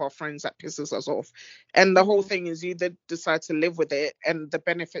all of our friends that pisses us off. And the whole Hmm. thing is you either decide to live with it and the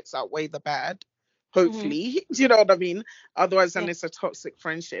benefits outweigh the bad, Hmm. hopefully. Do you know what I mean? Otherwise, then Yeah. it's a toxic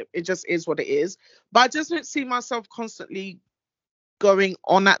friendship. It just is what it is. But I just don't see myself constantly going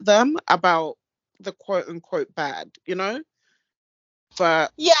on at them about the quote unquote bad, you know?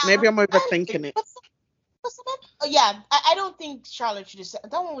 But Yeah, maybe I'm I agree. overthinking it. But Samantha, oh, yeah, I don't think Charlotte should have said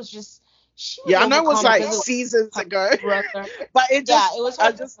that. One was just, she was Yeah, I know it was overcome like because it was seasons her ago, brother. but it Yeah, just, it was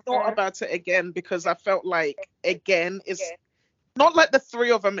I her just thought brother. about it again because I felt like, again, it's not like the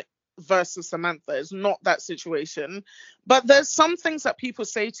three of them versus Samantha. It's not that situation. But there's some things that people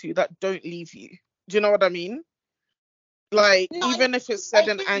say to you that don't leave you. Do you know what I mean? Like, No, even if it's I said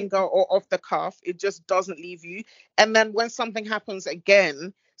in hear you. anger or off the cuff, it just doesn't leave you. And then when something happens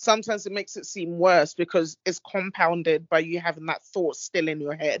again, sometimes it makes it seem worse because it's compounded by you having that thought still in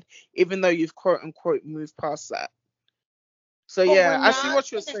your head, even though you've quote unquote moved past that. So But we're yeah, I see not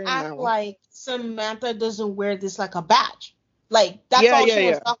what you're gonna saying act now. like Samantha doesn't wear this like a badge. Like that's Yeah, all yeah, she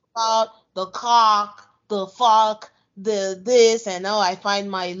wants yeah. to talk about. The cock, the fuck, the this, and oh, I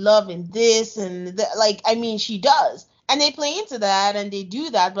find my love in this and like I mean she does. And they play into that and they do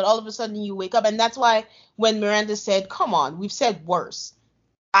that, but all of a sudden you wake up and that's why when Miranda said, "Come on, we've said worse."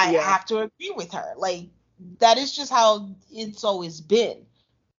 I Yeah. have to agree with her. Like that is just how it's always been.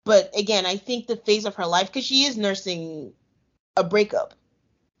 But again, I think the phase of her life because she is nursing a breakup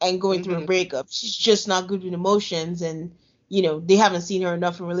and going through a Hmm. breakup. She's just not good with emotions and they haven't seen her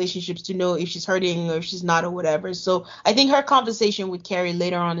enough in relationships to know if she's hurting or if she's not or whatever. So I think her conversation with Carrie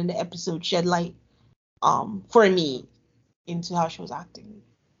later on in the episode shed light for me into how she was acting.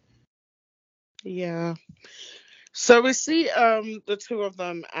 Yeah. So we see the two of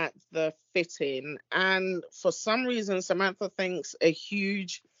them at the fitting, and for some reason Samantha thinks a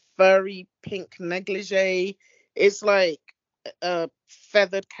huge furry pink negligee is like a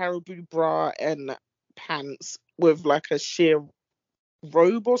feathered caribou bra and pants with like a sheer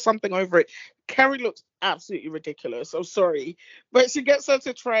robe or something over it. Carrie looks absolutely ridiculous. I'm sorry. But she gets her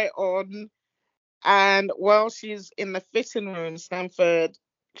to try it on, and while she's in the fitting room, Stanford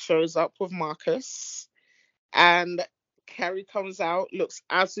shows up with Marcus and Carrie comes out, looks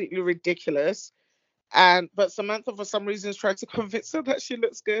absolutely ridiculous. And but Samantha for some reason is trying to convince her that she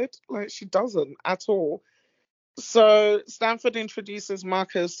looks good. Like she doesn't at all. So Stanford introduces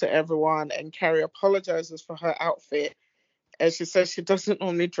Marcus to everyone and Carrie apologizes for her outfit. And she says she doesn't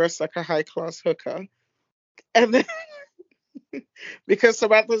normally dress like a high class hooker. And then because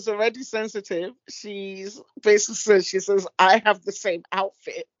Samantha's already sensitive, she's basically says she says, I have the same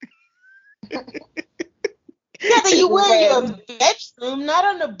outfit Yeah, that you in wear in red. your bedroom, not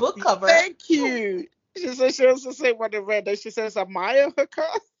on the book cover. Thank you. She says she also say what in red. And she says, am I a hooker?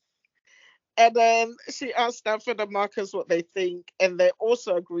 And then she asks Stanford and Marcus what they think. And they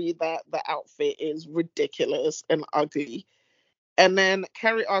also agree that the outfit is ridiculous and ugly. And then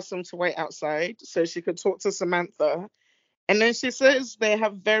Carrie asks them to wait outside so she could talk to Samantha. And then she says they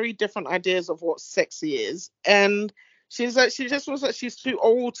have very different ideas of what sexy is. And she's like, she just was like, she's too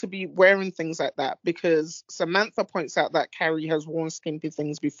old to be wearing things like that because Samantha points out that Carrie has worn skimpy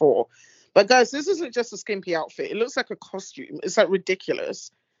things before. But guys, this isn't just a skimpy outfit. It looks like a costume. It's like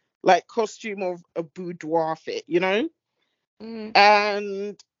ridiculous. Like costume of a boudoir fit, you know? Mm.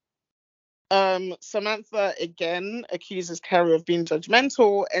 And Samantha again accuses Carrie of being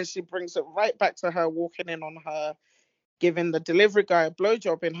judgmental and she brings it right back to her walking in on her giving the delivery guy a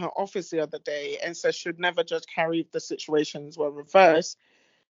blowjob in her office the other day and says she'd never judge Carrie if the situations were reversed.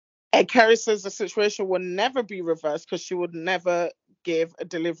 And Carrie says the situation will never be reversed because she would never give a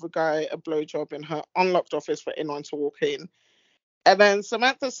delivery guy a blowjob in her unlocked office for anyone to walk in. And then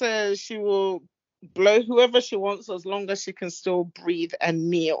Samantha says she will blow whoever she wants as long as she can still breathe and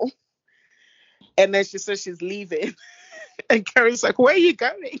kneel. And then she says she's leaving. And Carrie's like, where are you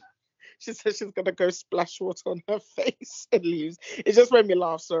going? She says she's gonna go splash water on her face and leaves. It just made me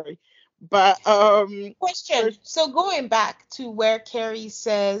laugh, sorry. But Question. So going back to where Carrie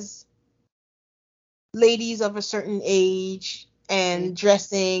says ladies of a certain age and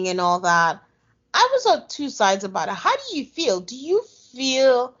dressing and all that, I was on two sides about it. How do you feel? Do you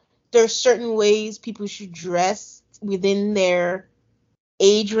feel there's certain ways people should dress within their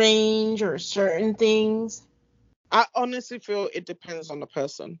age range or certain things? I honestly feel it depends on the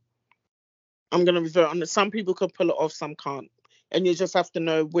person. I'm gonna be very honest. Some people can pull it off, some can't, and you just have to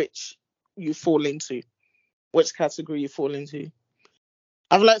know which you fall into, which category you fall into.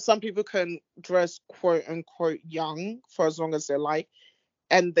 I feel like some people can dress quote unquote young for as long as they like,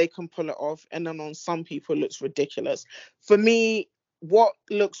 and they can pull it off, and then on some people it looks ridiculous. For me, what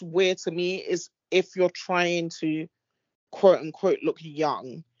looks weird to me is if you're trying to quote unquote look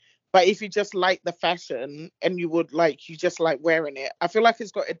young, but if you just like the fashion and you just like wearing it, I feel like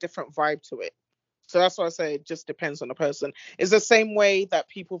it's got a different vibe to it. So that's why I say it just depends on the person. It's the same way that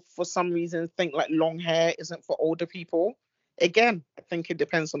people for some reason think like long hair isn't for older people. Again, I think it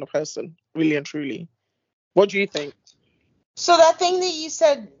depends on the person, really and truly. What do you think? So that thing that you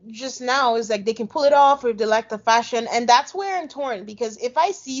said just now is like they can pull it off if they like the fashion, and that's where I'm torn because if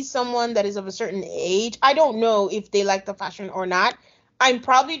I see someone that is of a certain age, I don't know if they like the fashion or not. I'm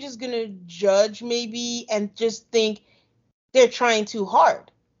probably just gonna judge maybe and just think they're trying too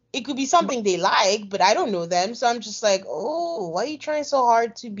hard. It could be But, something they like, but I don't know them, so I'm just like, oh, why are you trying so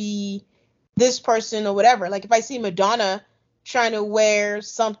hard to be this person or whatever? Like if I see Madonna trying to wear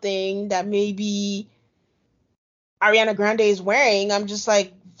something that maybe Ariana Grande is wearing, I'm just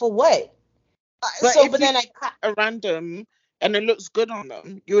like, for what? but So, if but you then a random and it looks good on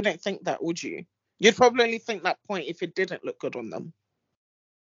them, you wouldn't think that, would you? You'd probably only think that point if it didn't look good on them.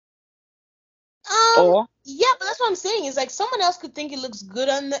 Or yeah, but that's what I'm saying. Is like someone else could think it looks good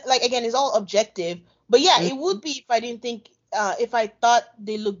on the, like again, it's all objective. But yeah, mm, it would be if I didn't think if I thought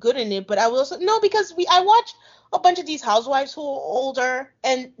they look good in it. But I will also no because I watch a bunch of these housewives who are older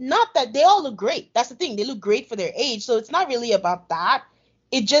and not that they all look great. That's the thing. They look great for their age. So it's not really about that.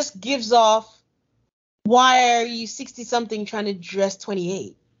 It just gives off why are you 60 something trying to dress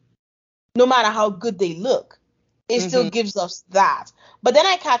 28? No matter how good they look, it still mhm. gives us that. But then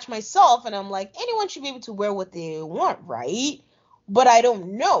I catch myself and I'm like, anyone should be able to wear what they want, right? But I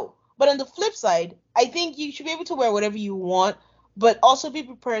don't know. But on the flip side, I think you should be able to wear whatever you want, but also be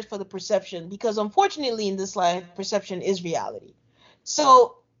prepared for the perception because unfortunately in this life, perception is reality.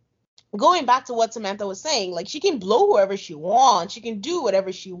 So going back to what Samantha was saying, like she can blow whoever she wants, she can do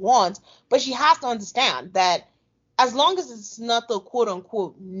whatever she wants, but she has to understand that as long as it's not the quote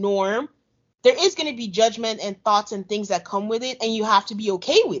unquote norm, there is going to be judgment and thoughts and things that come with it, and you have to be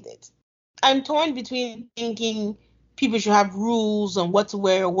okay with it. I'm torn between thinking people should have rules on what to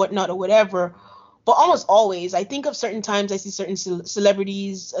wear or what not or whatever, but almost always I think of certain times I see certain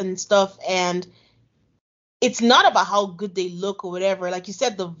celebrities and stuff, and it's not about how good they look or whatever. Like you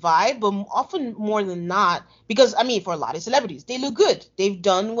said, the vibe, but often more than not, because I mean, for a lot of celebrities, they look good. They've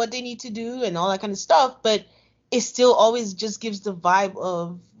done what they need to do and all that kind of stuff, but it still always just gives the vibe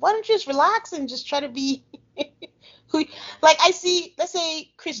of why don't you just relax and just try to be who like I see, let's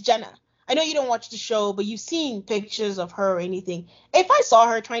say Chris Jenner. I know you don't watch the show, but you've seen pictures of her or anything. If I saw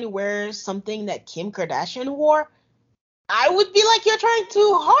her trying to wear something that Kim Kardashian wore, I would be like, you're trying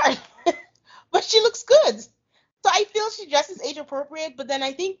too hard. But she looks good. So I feel she dresses age appropriate, but then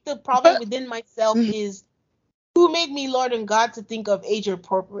I think the problem But within myself is who made me Lord and God to think of age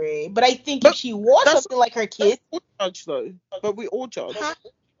appropriate. But I think if but she wore that's something like her kid, all judge though. But we all huh? judge.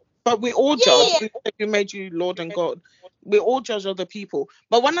 But we all Yeah, judge. yeah, Who said who made you Lord and God? We all judge other people.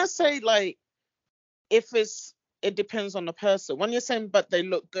 But when I say like if it depends on the person. When you're saying but they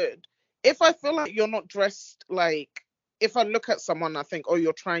look good, if I feel like you're not dressed like if I look at someone I think, oh,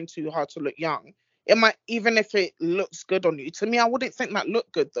 you're trying too hard to look young, it might even if it looks good on you. To me, I wouldn't think that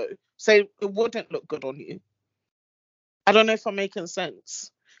looked good though. Say it wouldn't look good on you. I don't know if I'm making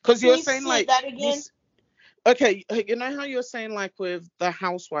sense. Because can you're you saying say like that again? okay, you know how you're saying like with the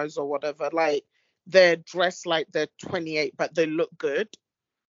housewives or whatever, like they're dressed like they're 28 but they look good,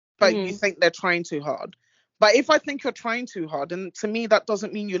 but you Hmm. think they're trying too hard. But if I think you're trying too hard, and to me that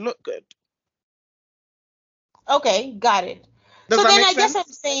doesn't mean you look good. Okay, got it. Does So that then make I guess I'm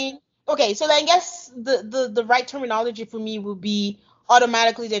sense? saying, okay, so then I guess the right terminology for me would be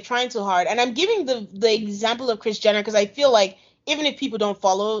automatically they're trying too hard. And I'm giving the example of Kris Jenner because I feel like even if people don't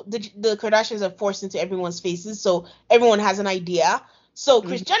follow, the Kardashians are forced into everyone's faces, so everyone has an idea. So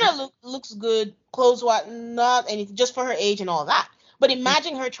Kris Hmm. Jenner looks good, clothes what not anything, just for her age and all that. But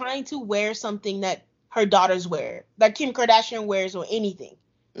imagine her trying to wear something that her daughters wear, that Kim Kardashian wears or anything.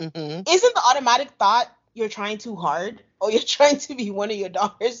 Hmm. Isn't the automatic thought you're trying too hard or you're trying to be one of your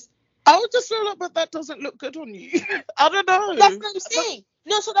daughters? I would just feel like, but that doesn't look good on you. I don't That's know. what I'm saying.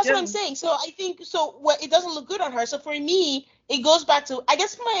 No, so that's what I'm Yeah. saying. So I think so. What, it doesn't look good on her. So for me, it goes back to, I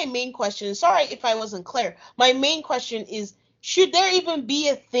guess, my main question. Sorry if I wasn't clear. My main question is, should there even be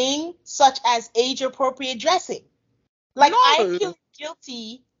a thing such as age appropriate dressing? Like, I No. feel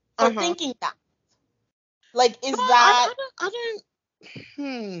guilty for Uh-huh. thinking that. Like, No, is that I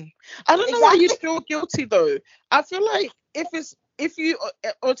don't. I don't know why exactly? you'd feel guilty though. I feel like if you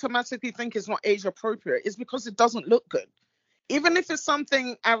automatically think it's not age appropriate, it's because it doesn't look good. Even if it's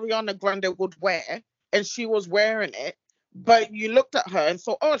something Ariana Grande would wear and she was wearing it, but you looked at her and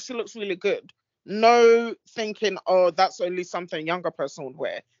thought, oh, she looks really good. No thinking, oh, that's only something a younger person would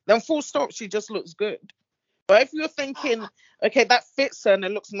wear. Then full stop, she just looks good. But if you're thinking, okay, that fits her and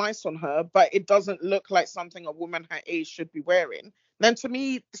it looks nice on her, but it doesn't look like something a woman her age should be wearing, then to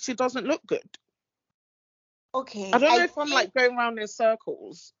me, she doesn't look good. I Okay, don't know I if I'm think like going around in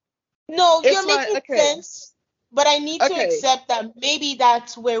circles. no, It's you're like, making okay, sense, but I need to okay. accept that maybe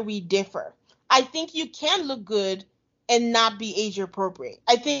that's where we differ. I think you can look good and not be age appropriate.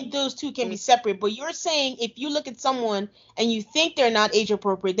 I think those two can be Mm, separate, but you're saying if you look at someone and you think they're not age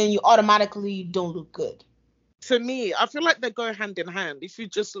appropriate, then you automatically don't look good. to me, I feel like they go hand in hand. If you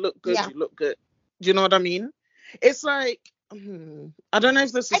just look good, Yeah. you look good. Do you know what I mean? It's like, I don't know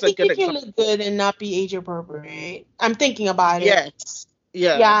if this I is a think good you can example. look good and not be age appropriate. I'm thinking about it. Yes.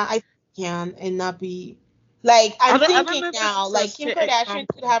 Yeah. Yeah, I can and not be like I'm I don't thinking know if this now, is a like Kim shit Kardashian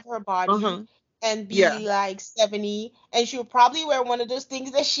could example. have her Uh-huh. body and Yeah. be like 70 and she'll probably wear one of those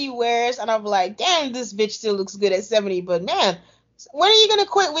things that she wears and I'm like, damn, this bitch still looks good at 70, but man, when are you gonna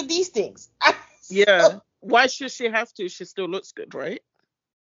quit with these things? Yeah. So, Why should she have to? She still looks good, right?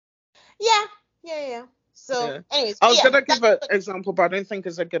 yeah, yeah. So, Yeah. anyways, I but was yeah, gonna that's give an what, example, but I don't think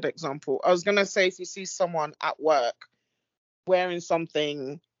it's a good example. I was gonna say if you see someone at work wearing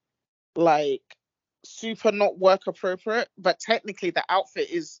something like super not work appropriate, but technically the outfit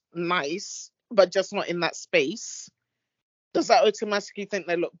is nice, but just not in that space, does that automatically think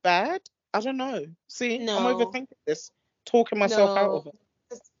they look bad? I don't know. See, I'm no, overthinking this, talking myself out no. of it.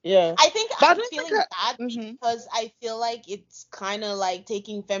 Yeah. I think But I I'm don't think feeling bad hmm because I feel like it's kind of like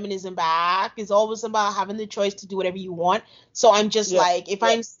taking feminism back. It's always about having the choice to do whatever you want. So I'm just yeah. like, if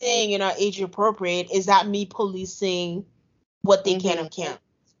I'm saying you're not age appropriate, is that me policing what they can or hmm can't?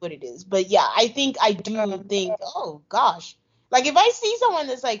 That's what it is. But yeah, I think I do Yeah. think, oh gosh. Like if I see someone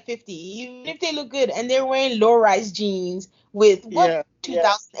that's like 50, even if they look good and they're wearing low-rise jeans with what Yeah.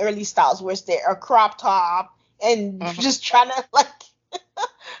 2000 early styles where they're a crop top and Uh-huh. just trying to like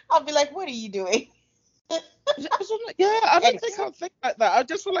I'll be like, what are you doing? Yeah, I don't think Anyways, I'll think like that. I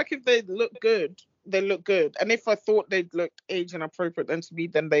just feel like if they look good, they look good. And if I thought they looked age inappropriate, then to me,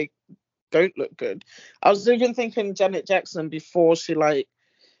 then they don't look good. I was even thinking Janet Jackson before she like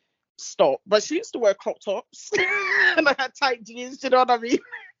stopped, but she used to wear crop tops and I had tight jeans. Do you know what I mean?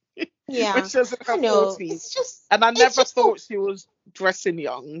 When yeah, she was in I her know. 40s, It's just and I it's never just the thought she was dressing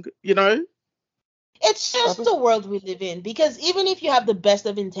young. You know? it's I just don't- the world we live in because even if you have the best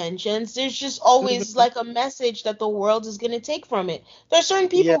of intentions, there's just always Mhm. like a message that the world is gonna take from it. There's certain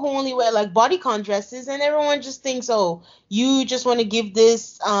Yeah. people who only wear like bodycon dresses and everyone just thinks, oh, you just want to give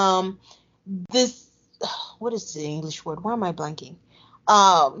this what is the English word? Why am I blanking?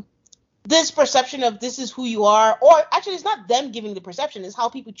 Um this perception of this is who you are, or actually it's not them giving the perception, it's how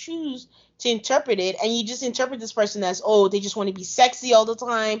people choose to interpret it, and you just interpret this person as, oh, they just want to be sexy all the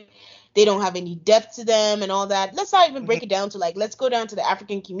time, they don't have any depth to them and all that. Let's not even Mhm. break it down to like, let's go down to the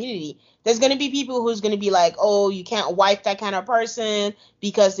African community. There's going to be people who's going to be like, oh, you can't wife that kind of person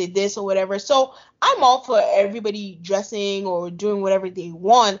because they this or whatever. So I'm all for everybody dressing or doing whatever they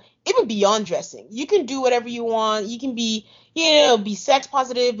want, even beyond dressing. You can do whatever you want, you can be, be sex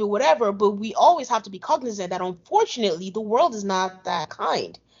positive or whatever, but we always have to be cognizant that unfortunately the world is not that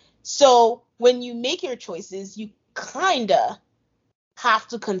kind. So when you make your choices, you kinda have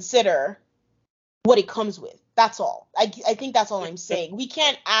to consider what it comes with. That's all. I think that's all I'm saying. We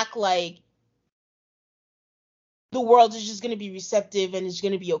can't act like the world is just going to be receptive and it's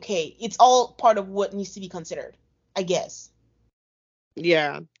going to be okay. It's all part of what needs to be considered, I guess.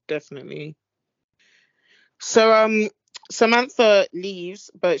 Yeah, definitely. So Samantha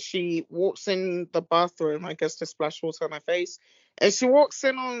leaves, but she walks in the bathroom, I guess to splash water on her face. And she walks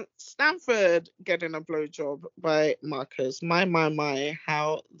in on Stanford getting a blowjob by Marcus. My,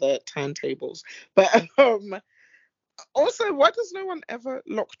 how the turntables. But also, why does no one ever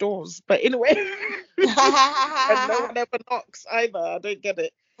lock doors? But anyway, and no one ever knocks either. I don't get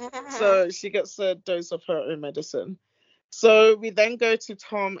it. So she gets a dose of her own medicine. So we then go to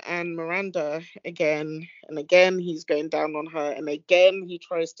Tom and Miranda again, and again he's going down on her, and again he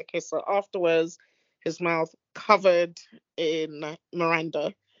tries to kiss her afterwards, his mouth covered in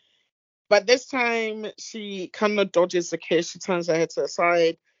Miranda. But this time she kind of dodges the kiss. She turns her head to the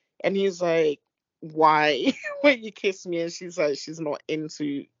side, and he's like, "Why when you kiss me?" And she's like, "She's not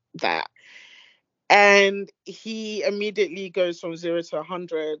into that." And he immediately goes from 0 to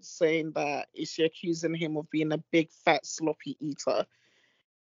 100, saying that is she accusing him of being a big fat sloppy eater?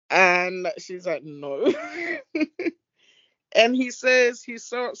 And she's like, no. And he says he's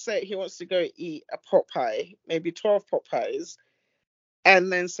so upset he wants to go eat a pot pie, maybe 12 pot pies,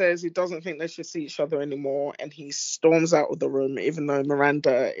 and then says he doesn't think they should see each other anymore. And he storms out of the room, even though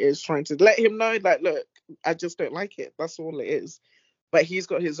Miranda is trying to let him know, like, look, I just don't like it. That's all it is. But he's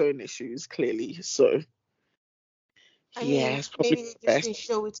got his own issues, clearly. So, I yeah, mean, it's probably maybe they the just didn't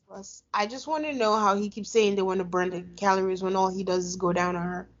show it to us. I just want to know how he keeps saying they want to burn the calories when all he does is go down on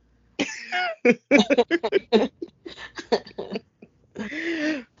her. best.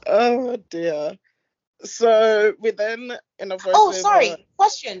 Oh, dear. So we then, in a Oh, voiceover, sorry.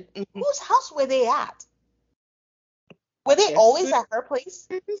 Question. mhm, Whose house were they at? Were they always guessing, at her place?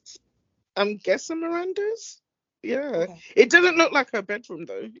 I'm guessing Miranda's. Yeah. Okay. It didn't look like her bedroom,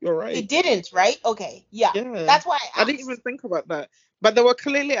 though. You're right. It didn't, right? Okay. Yeah. Yeah. That's why I I didn't even asked. think about that. But they were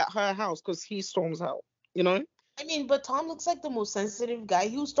clearly at her house because he storms out, you know? I mean, but Tom looks like the most sensitive guy.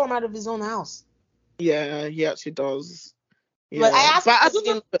 He would storm out of his own house. Yeah, he actually does. But Yeah. I asked But I because he don't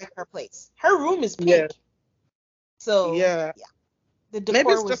know. didn't look like her place. Her room is Yeah. pink. So, Yeah. yeah, the Maybe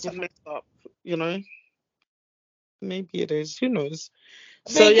decor it's was just a different. mix up, you know? Maybe it is. Who knows?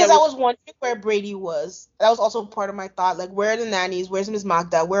 So, yeah, Because I was wondering where Brady was. That was also part of my thought. Like, where are the nannies? Where's Miss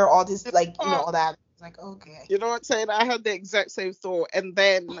Magda? Where are all this, like, all that? It's like, okay. you know what I'm saying? I had the exact same thought. And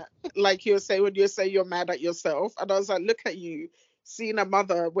then, like you say, when you say you're mad at yourself, and I was like, look at you, seeing a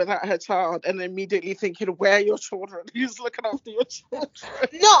mother without her child, and immediately thinking, where are your children? Who's looking after your children?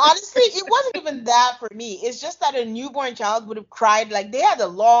 No, honestly, it wasn't even that for me. It's just that a newborn child would have cried. Like, they had a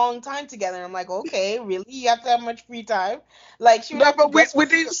long time together. And I'm like, okay, really? You have to have much free time? Like, she would No, have to but we, guess we what.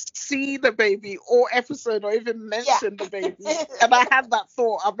 didn't see the baby or episode or even Yeah. mention the baby. And I had that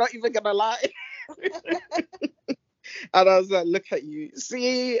thought, I'm not even going to lie. And I was like, look at you.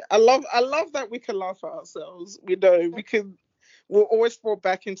 See, I love that we can laugh at ourselves. We know we can we'll always fall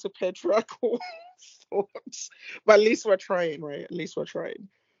back into patriarchal thoughts. But at least we're trying, right? At least we're trying.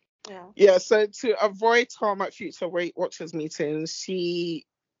 Yeah. Yeah, so to avoid Tom at future Weight Watchers meetings, she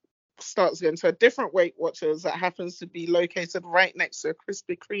starts going to a different Weight Watchers that happens to be located right next to a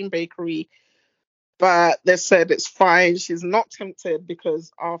Krispy Kreme bakery. But they said it's fine. She's not tempted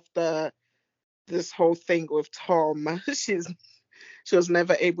because after this whole thing with Tom, she was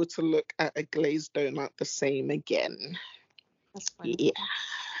never able to look at a glazed donut the same again. That's funny.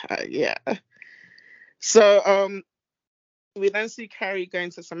 Yeah, yeah. So we then see Carrie going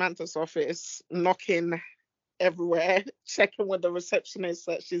to Samantha's office, knocking everywhere, checking with the receptionist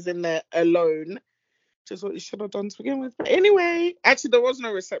that she's in there alone, which is what you should have done to begin with. But anyway, actually there was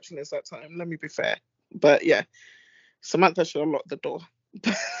no receptionist that time. Let me be fair. But yeah, Samantha should have locked the door.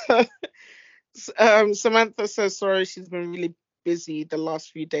 Samantha says sorry. She's been really busy the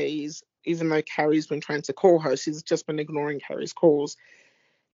last few days, even though Carrie's been trying to call her. She's just been ignoring Carrie's calls.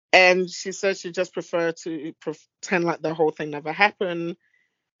 And she says she just prefer to pretend like the whole thing never happened.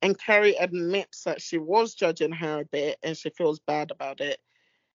 And Carrie admits that she was judging her a bit and she feels bad about it.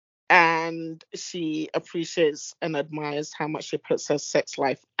 And she appreciates and admires how much she puts her sex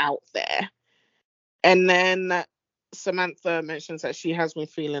life out there. And then Samantha mentions that she has been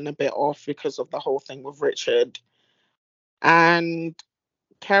feeling a bit off because of the whole thing with Richard. And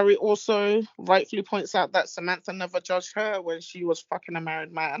Carrie also rightfully points out that Samantha never judged her when she was fucking a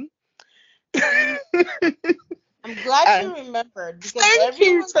married man. I'm glad uh, you remembered because Thank you,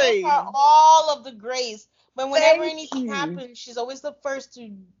 everyone gives her Tane. all of the grace, but whenever Thank anything you. happens, she's always the first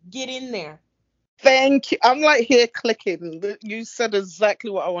to get in there. Thank you. I'm like here clicking. You said exactly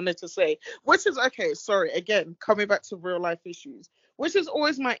what I wanted to say, which is okay. Sorry, again, coming back to real life issues, which is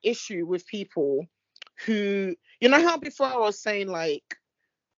always my issue with people who, you know, how before I was saying like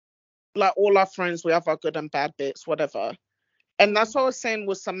all our friends, we have our good and bad bits, whatever. And Mm-hmm. that's what I was saying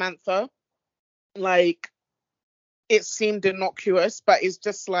with Samantha. Like, it seemed innocuous, but it's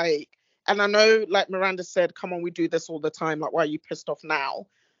just like, and I know, like Miranda said, come on, we do this all the time. Like, why are you pissed off now?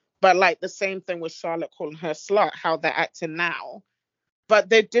 But like the same thing with Charlotte calling her slut, how they're acting now. But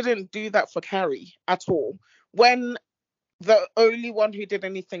they didn't do that for Carrie at all. When the only one who did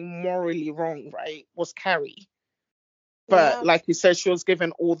anything morally wrong, right, was Carrie. But Yeah. like you said, she was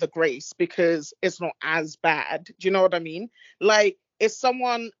given all the grace because it's not as bad. Do you know what I mean? Like, is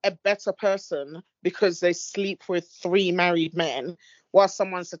someone a better person because they sleep with 3 married men, while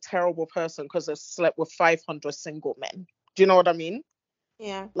someone's a terrible person because they slept with 500 single men? Do you know what I mean?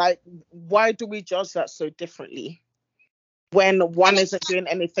 Yeah. Like, why do we judge that so differently when one And it, isn't doing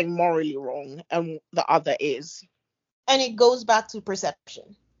anything morally wrong and the other is? and it goes back to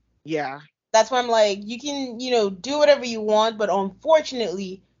perception. Yeah. That's why I'm like, you can, do whatever you want, but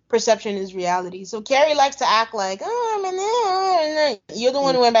unfortunately, perception is reality. So Carrie likes to act like, oh, you're the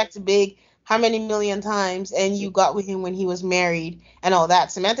one Mm, who went back to Big how many million times, and you got with him when he was married and all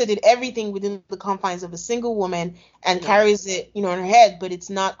that. Samantha did everything within the confines of a single woman and yeah. carries it, in her head, but it's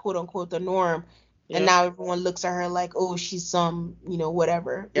not quote unquote the norm. And Yeah. now everyone looks at her like, oh, she's some,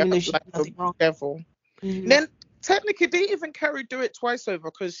 whatever, Yeah. even though she Like did a nothing wrong. devil. Hmm. Then technically, didn't even Carrie do it twice over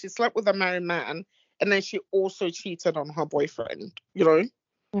because she slept with a married man and then she also cheated on her boyfriend. You know?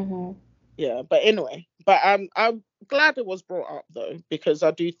 Hmm. Yeah. But anyway, I'm glad it was brought up though because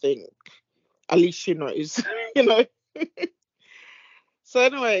I do think at least she knows. you know. So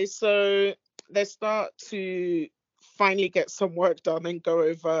anyway, so they start to finally get some work done and go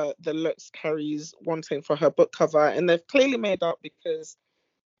over the looks Carrie's wanting for her book cover, and they've clearly made up because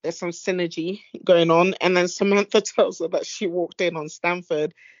there's some synergy going on. And then Samantha tells her that she walked in on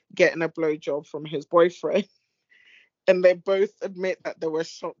Stanford getting a blowjob from his boyfriend. And they both admit that they were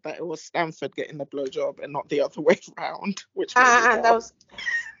shocked that it was Stanford getting the blowjob and not the other way around, which made me That laugh.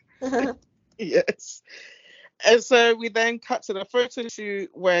 was. Yes. And so we then cut to the photo shoot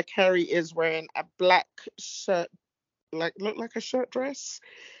where Carrie is wearing a black shirt, like look like a shirt dress,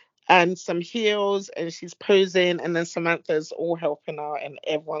 and some heels, and she's posing. And then Samantha's all helping out, and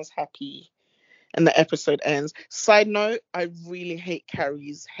everyone's happy. And the episode ends. Side note: I really hate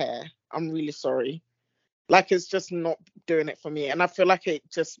Carrie's hair. I'm really sorry. Like, it's just not doing it for me, and I feel like it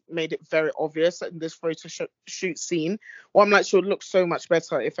just made it very obvious in this shoot scene. Well, I'm like, she would look so much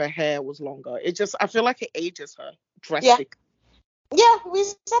better if her hair was longer. I feel like it ages her Yeah. drastically. Yeah, we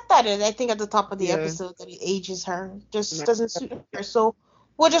said that I think at the top of the Yeah. episode that it ages her. Just No. doesn't suit her. So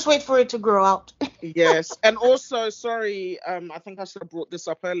we'll just wait for it to grow out. Yes. And also, sorry, I think I should have brought this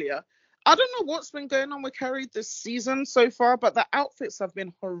up earlier. I don't know what's been going on with Carrie this season so far, but the outfits have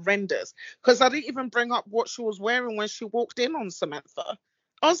been horrendous. Because I didn't even bring up what she was wearing when she walked in on Samantha.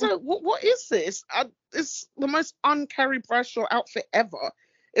 I was like, what is this? It's the most un-Carrie Bradshaw outfit ever.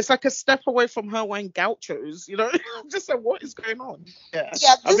 It's like a step away from her wearing gauchos, you know? I'm just like, what is going on? Yeah.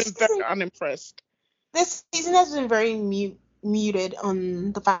 Yeah, I've been very unimpressed. this season has been very muted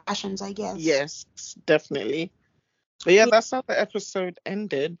on the fashions, I guess. Yes, definitely. But yeah, that's how the episode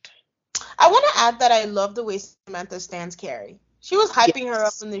ended. I want to add that I love the way Samantha stands Carrie. She was hyping her up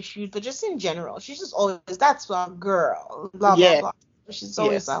Yes. in the shoot, but just in general, she's just always that's a girl, blah blah Yeah. blah. She's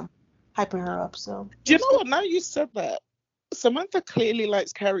always Yes. hyping her up. So Do you that's know good. what? Now you said that, Samantha clearly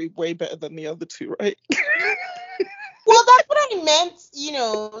likes Carrie way better than the other two, right? Well, that's what I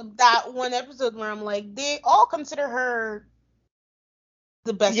meant, that one episode where I'm like, they all consider her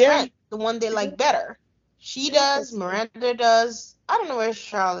the best Yeah. friend, the one they Yeah. like better. She Yeah. does, Miranda does. I don't know where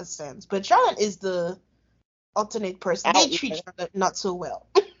Charlotte stands, but Charlotte is the alternate person. They treat Outlier. Charlotte not so well.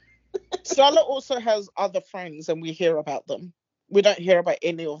 Charlotte also has other friends, and we hear about them. We don't hear about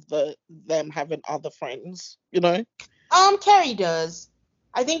any of them having other friends, you know? Carrie does.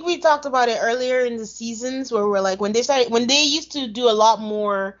 I think we talked about it earlier in the seasons where we're like when they used to do a lot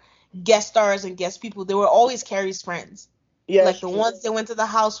more guest stars and guest people, they were always Carrie's friends. Yeah, Like it's the true. ones they went to the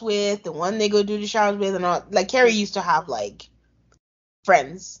house with, the one they go do the showers with, and all. Like Carrie used to have like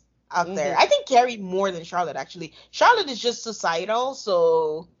friends out there. Hmm. I think Carrie more than Charlotte actually. Charlotte is just societal,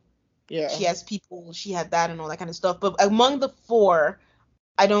 so Yeah. she has people, she had that and all that kind of stuff. But among the four,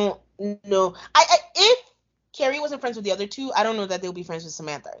 I don't know. If Carrie wasn't friends with the other two, I don't know that they'll be friends with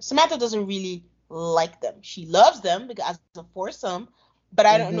Samantha. Samantha doesn't really like them. She loves them because as a foursome, but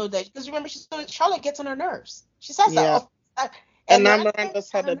I don't Hmm. know that because remember Charlotte gets on her nerves. She says that. Yeah. And And now Miranda gets Miranda's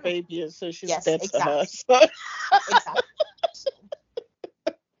on had her a nerves. baby, and so she's Yes, dead to her. exactly. So, Exactly.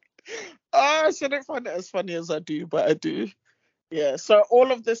 I shouldn't find it as funny as I do, but I do. Yeah, so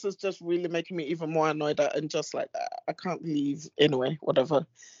all of this is just really making me even more annoyed at and just like I can't believe anyway, whatever.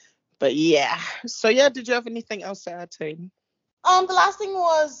 But yeah. So yeah, did you have anything else to add, Tane? The last thing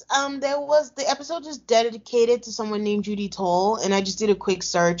was there was the episode just dedicated to someone named Judy Toll, and I just did a quick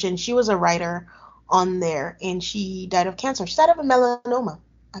search, and she was a writer on there, and she died of cancer. She died of a melanoma,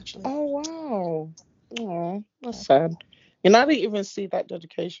 actually. Oh wow. Oh, that's sad. You know, I didn't even see that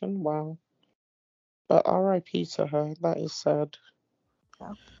dedication. Wow. But R.I.P. to her. That is sad.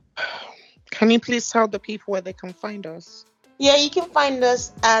 Yeah. Can you please tell the people where they can find us? Yeah, you can find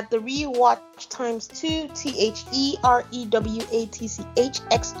us at the Rewatch Times 2,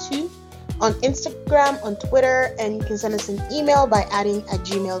 TheRewatchX2 on Instagram, on Twitter, and you can send us an email by adding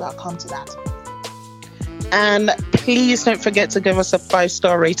 @gmail.com to that. And please don't forget to give us a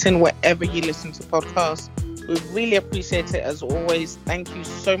 5-star rating wherever you listen to podcasts. We really appreciate it as always. Thank you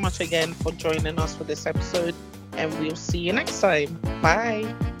so much again for joining us for this episode, and we'll see you next time. Bye.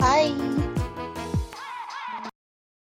 Bye.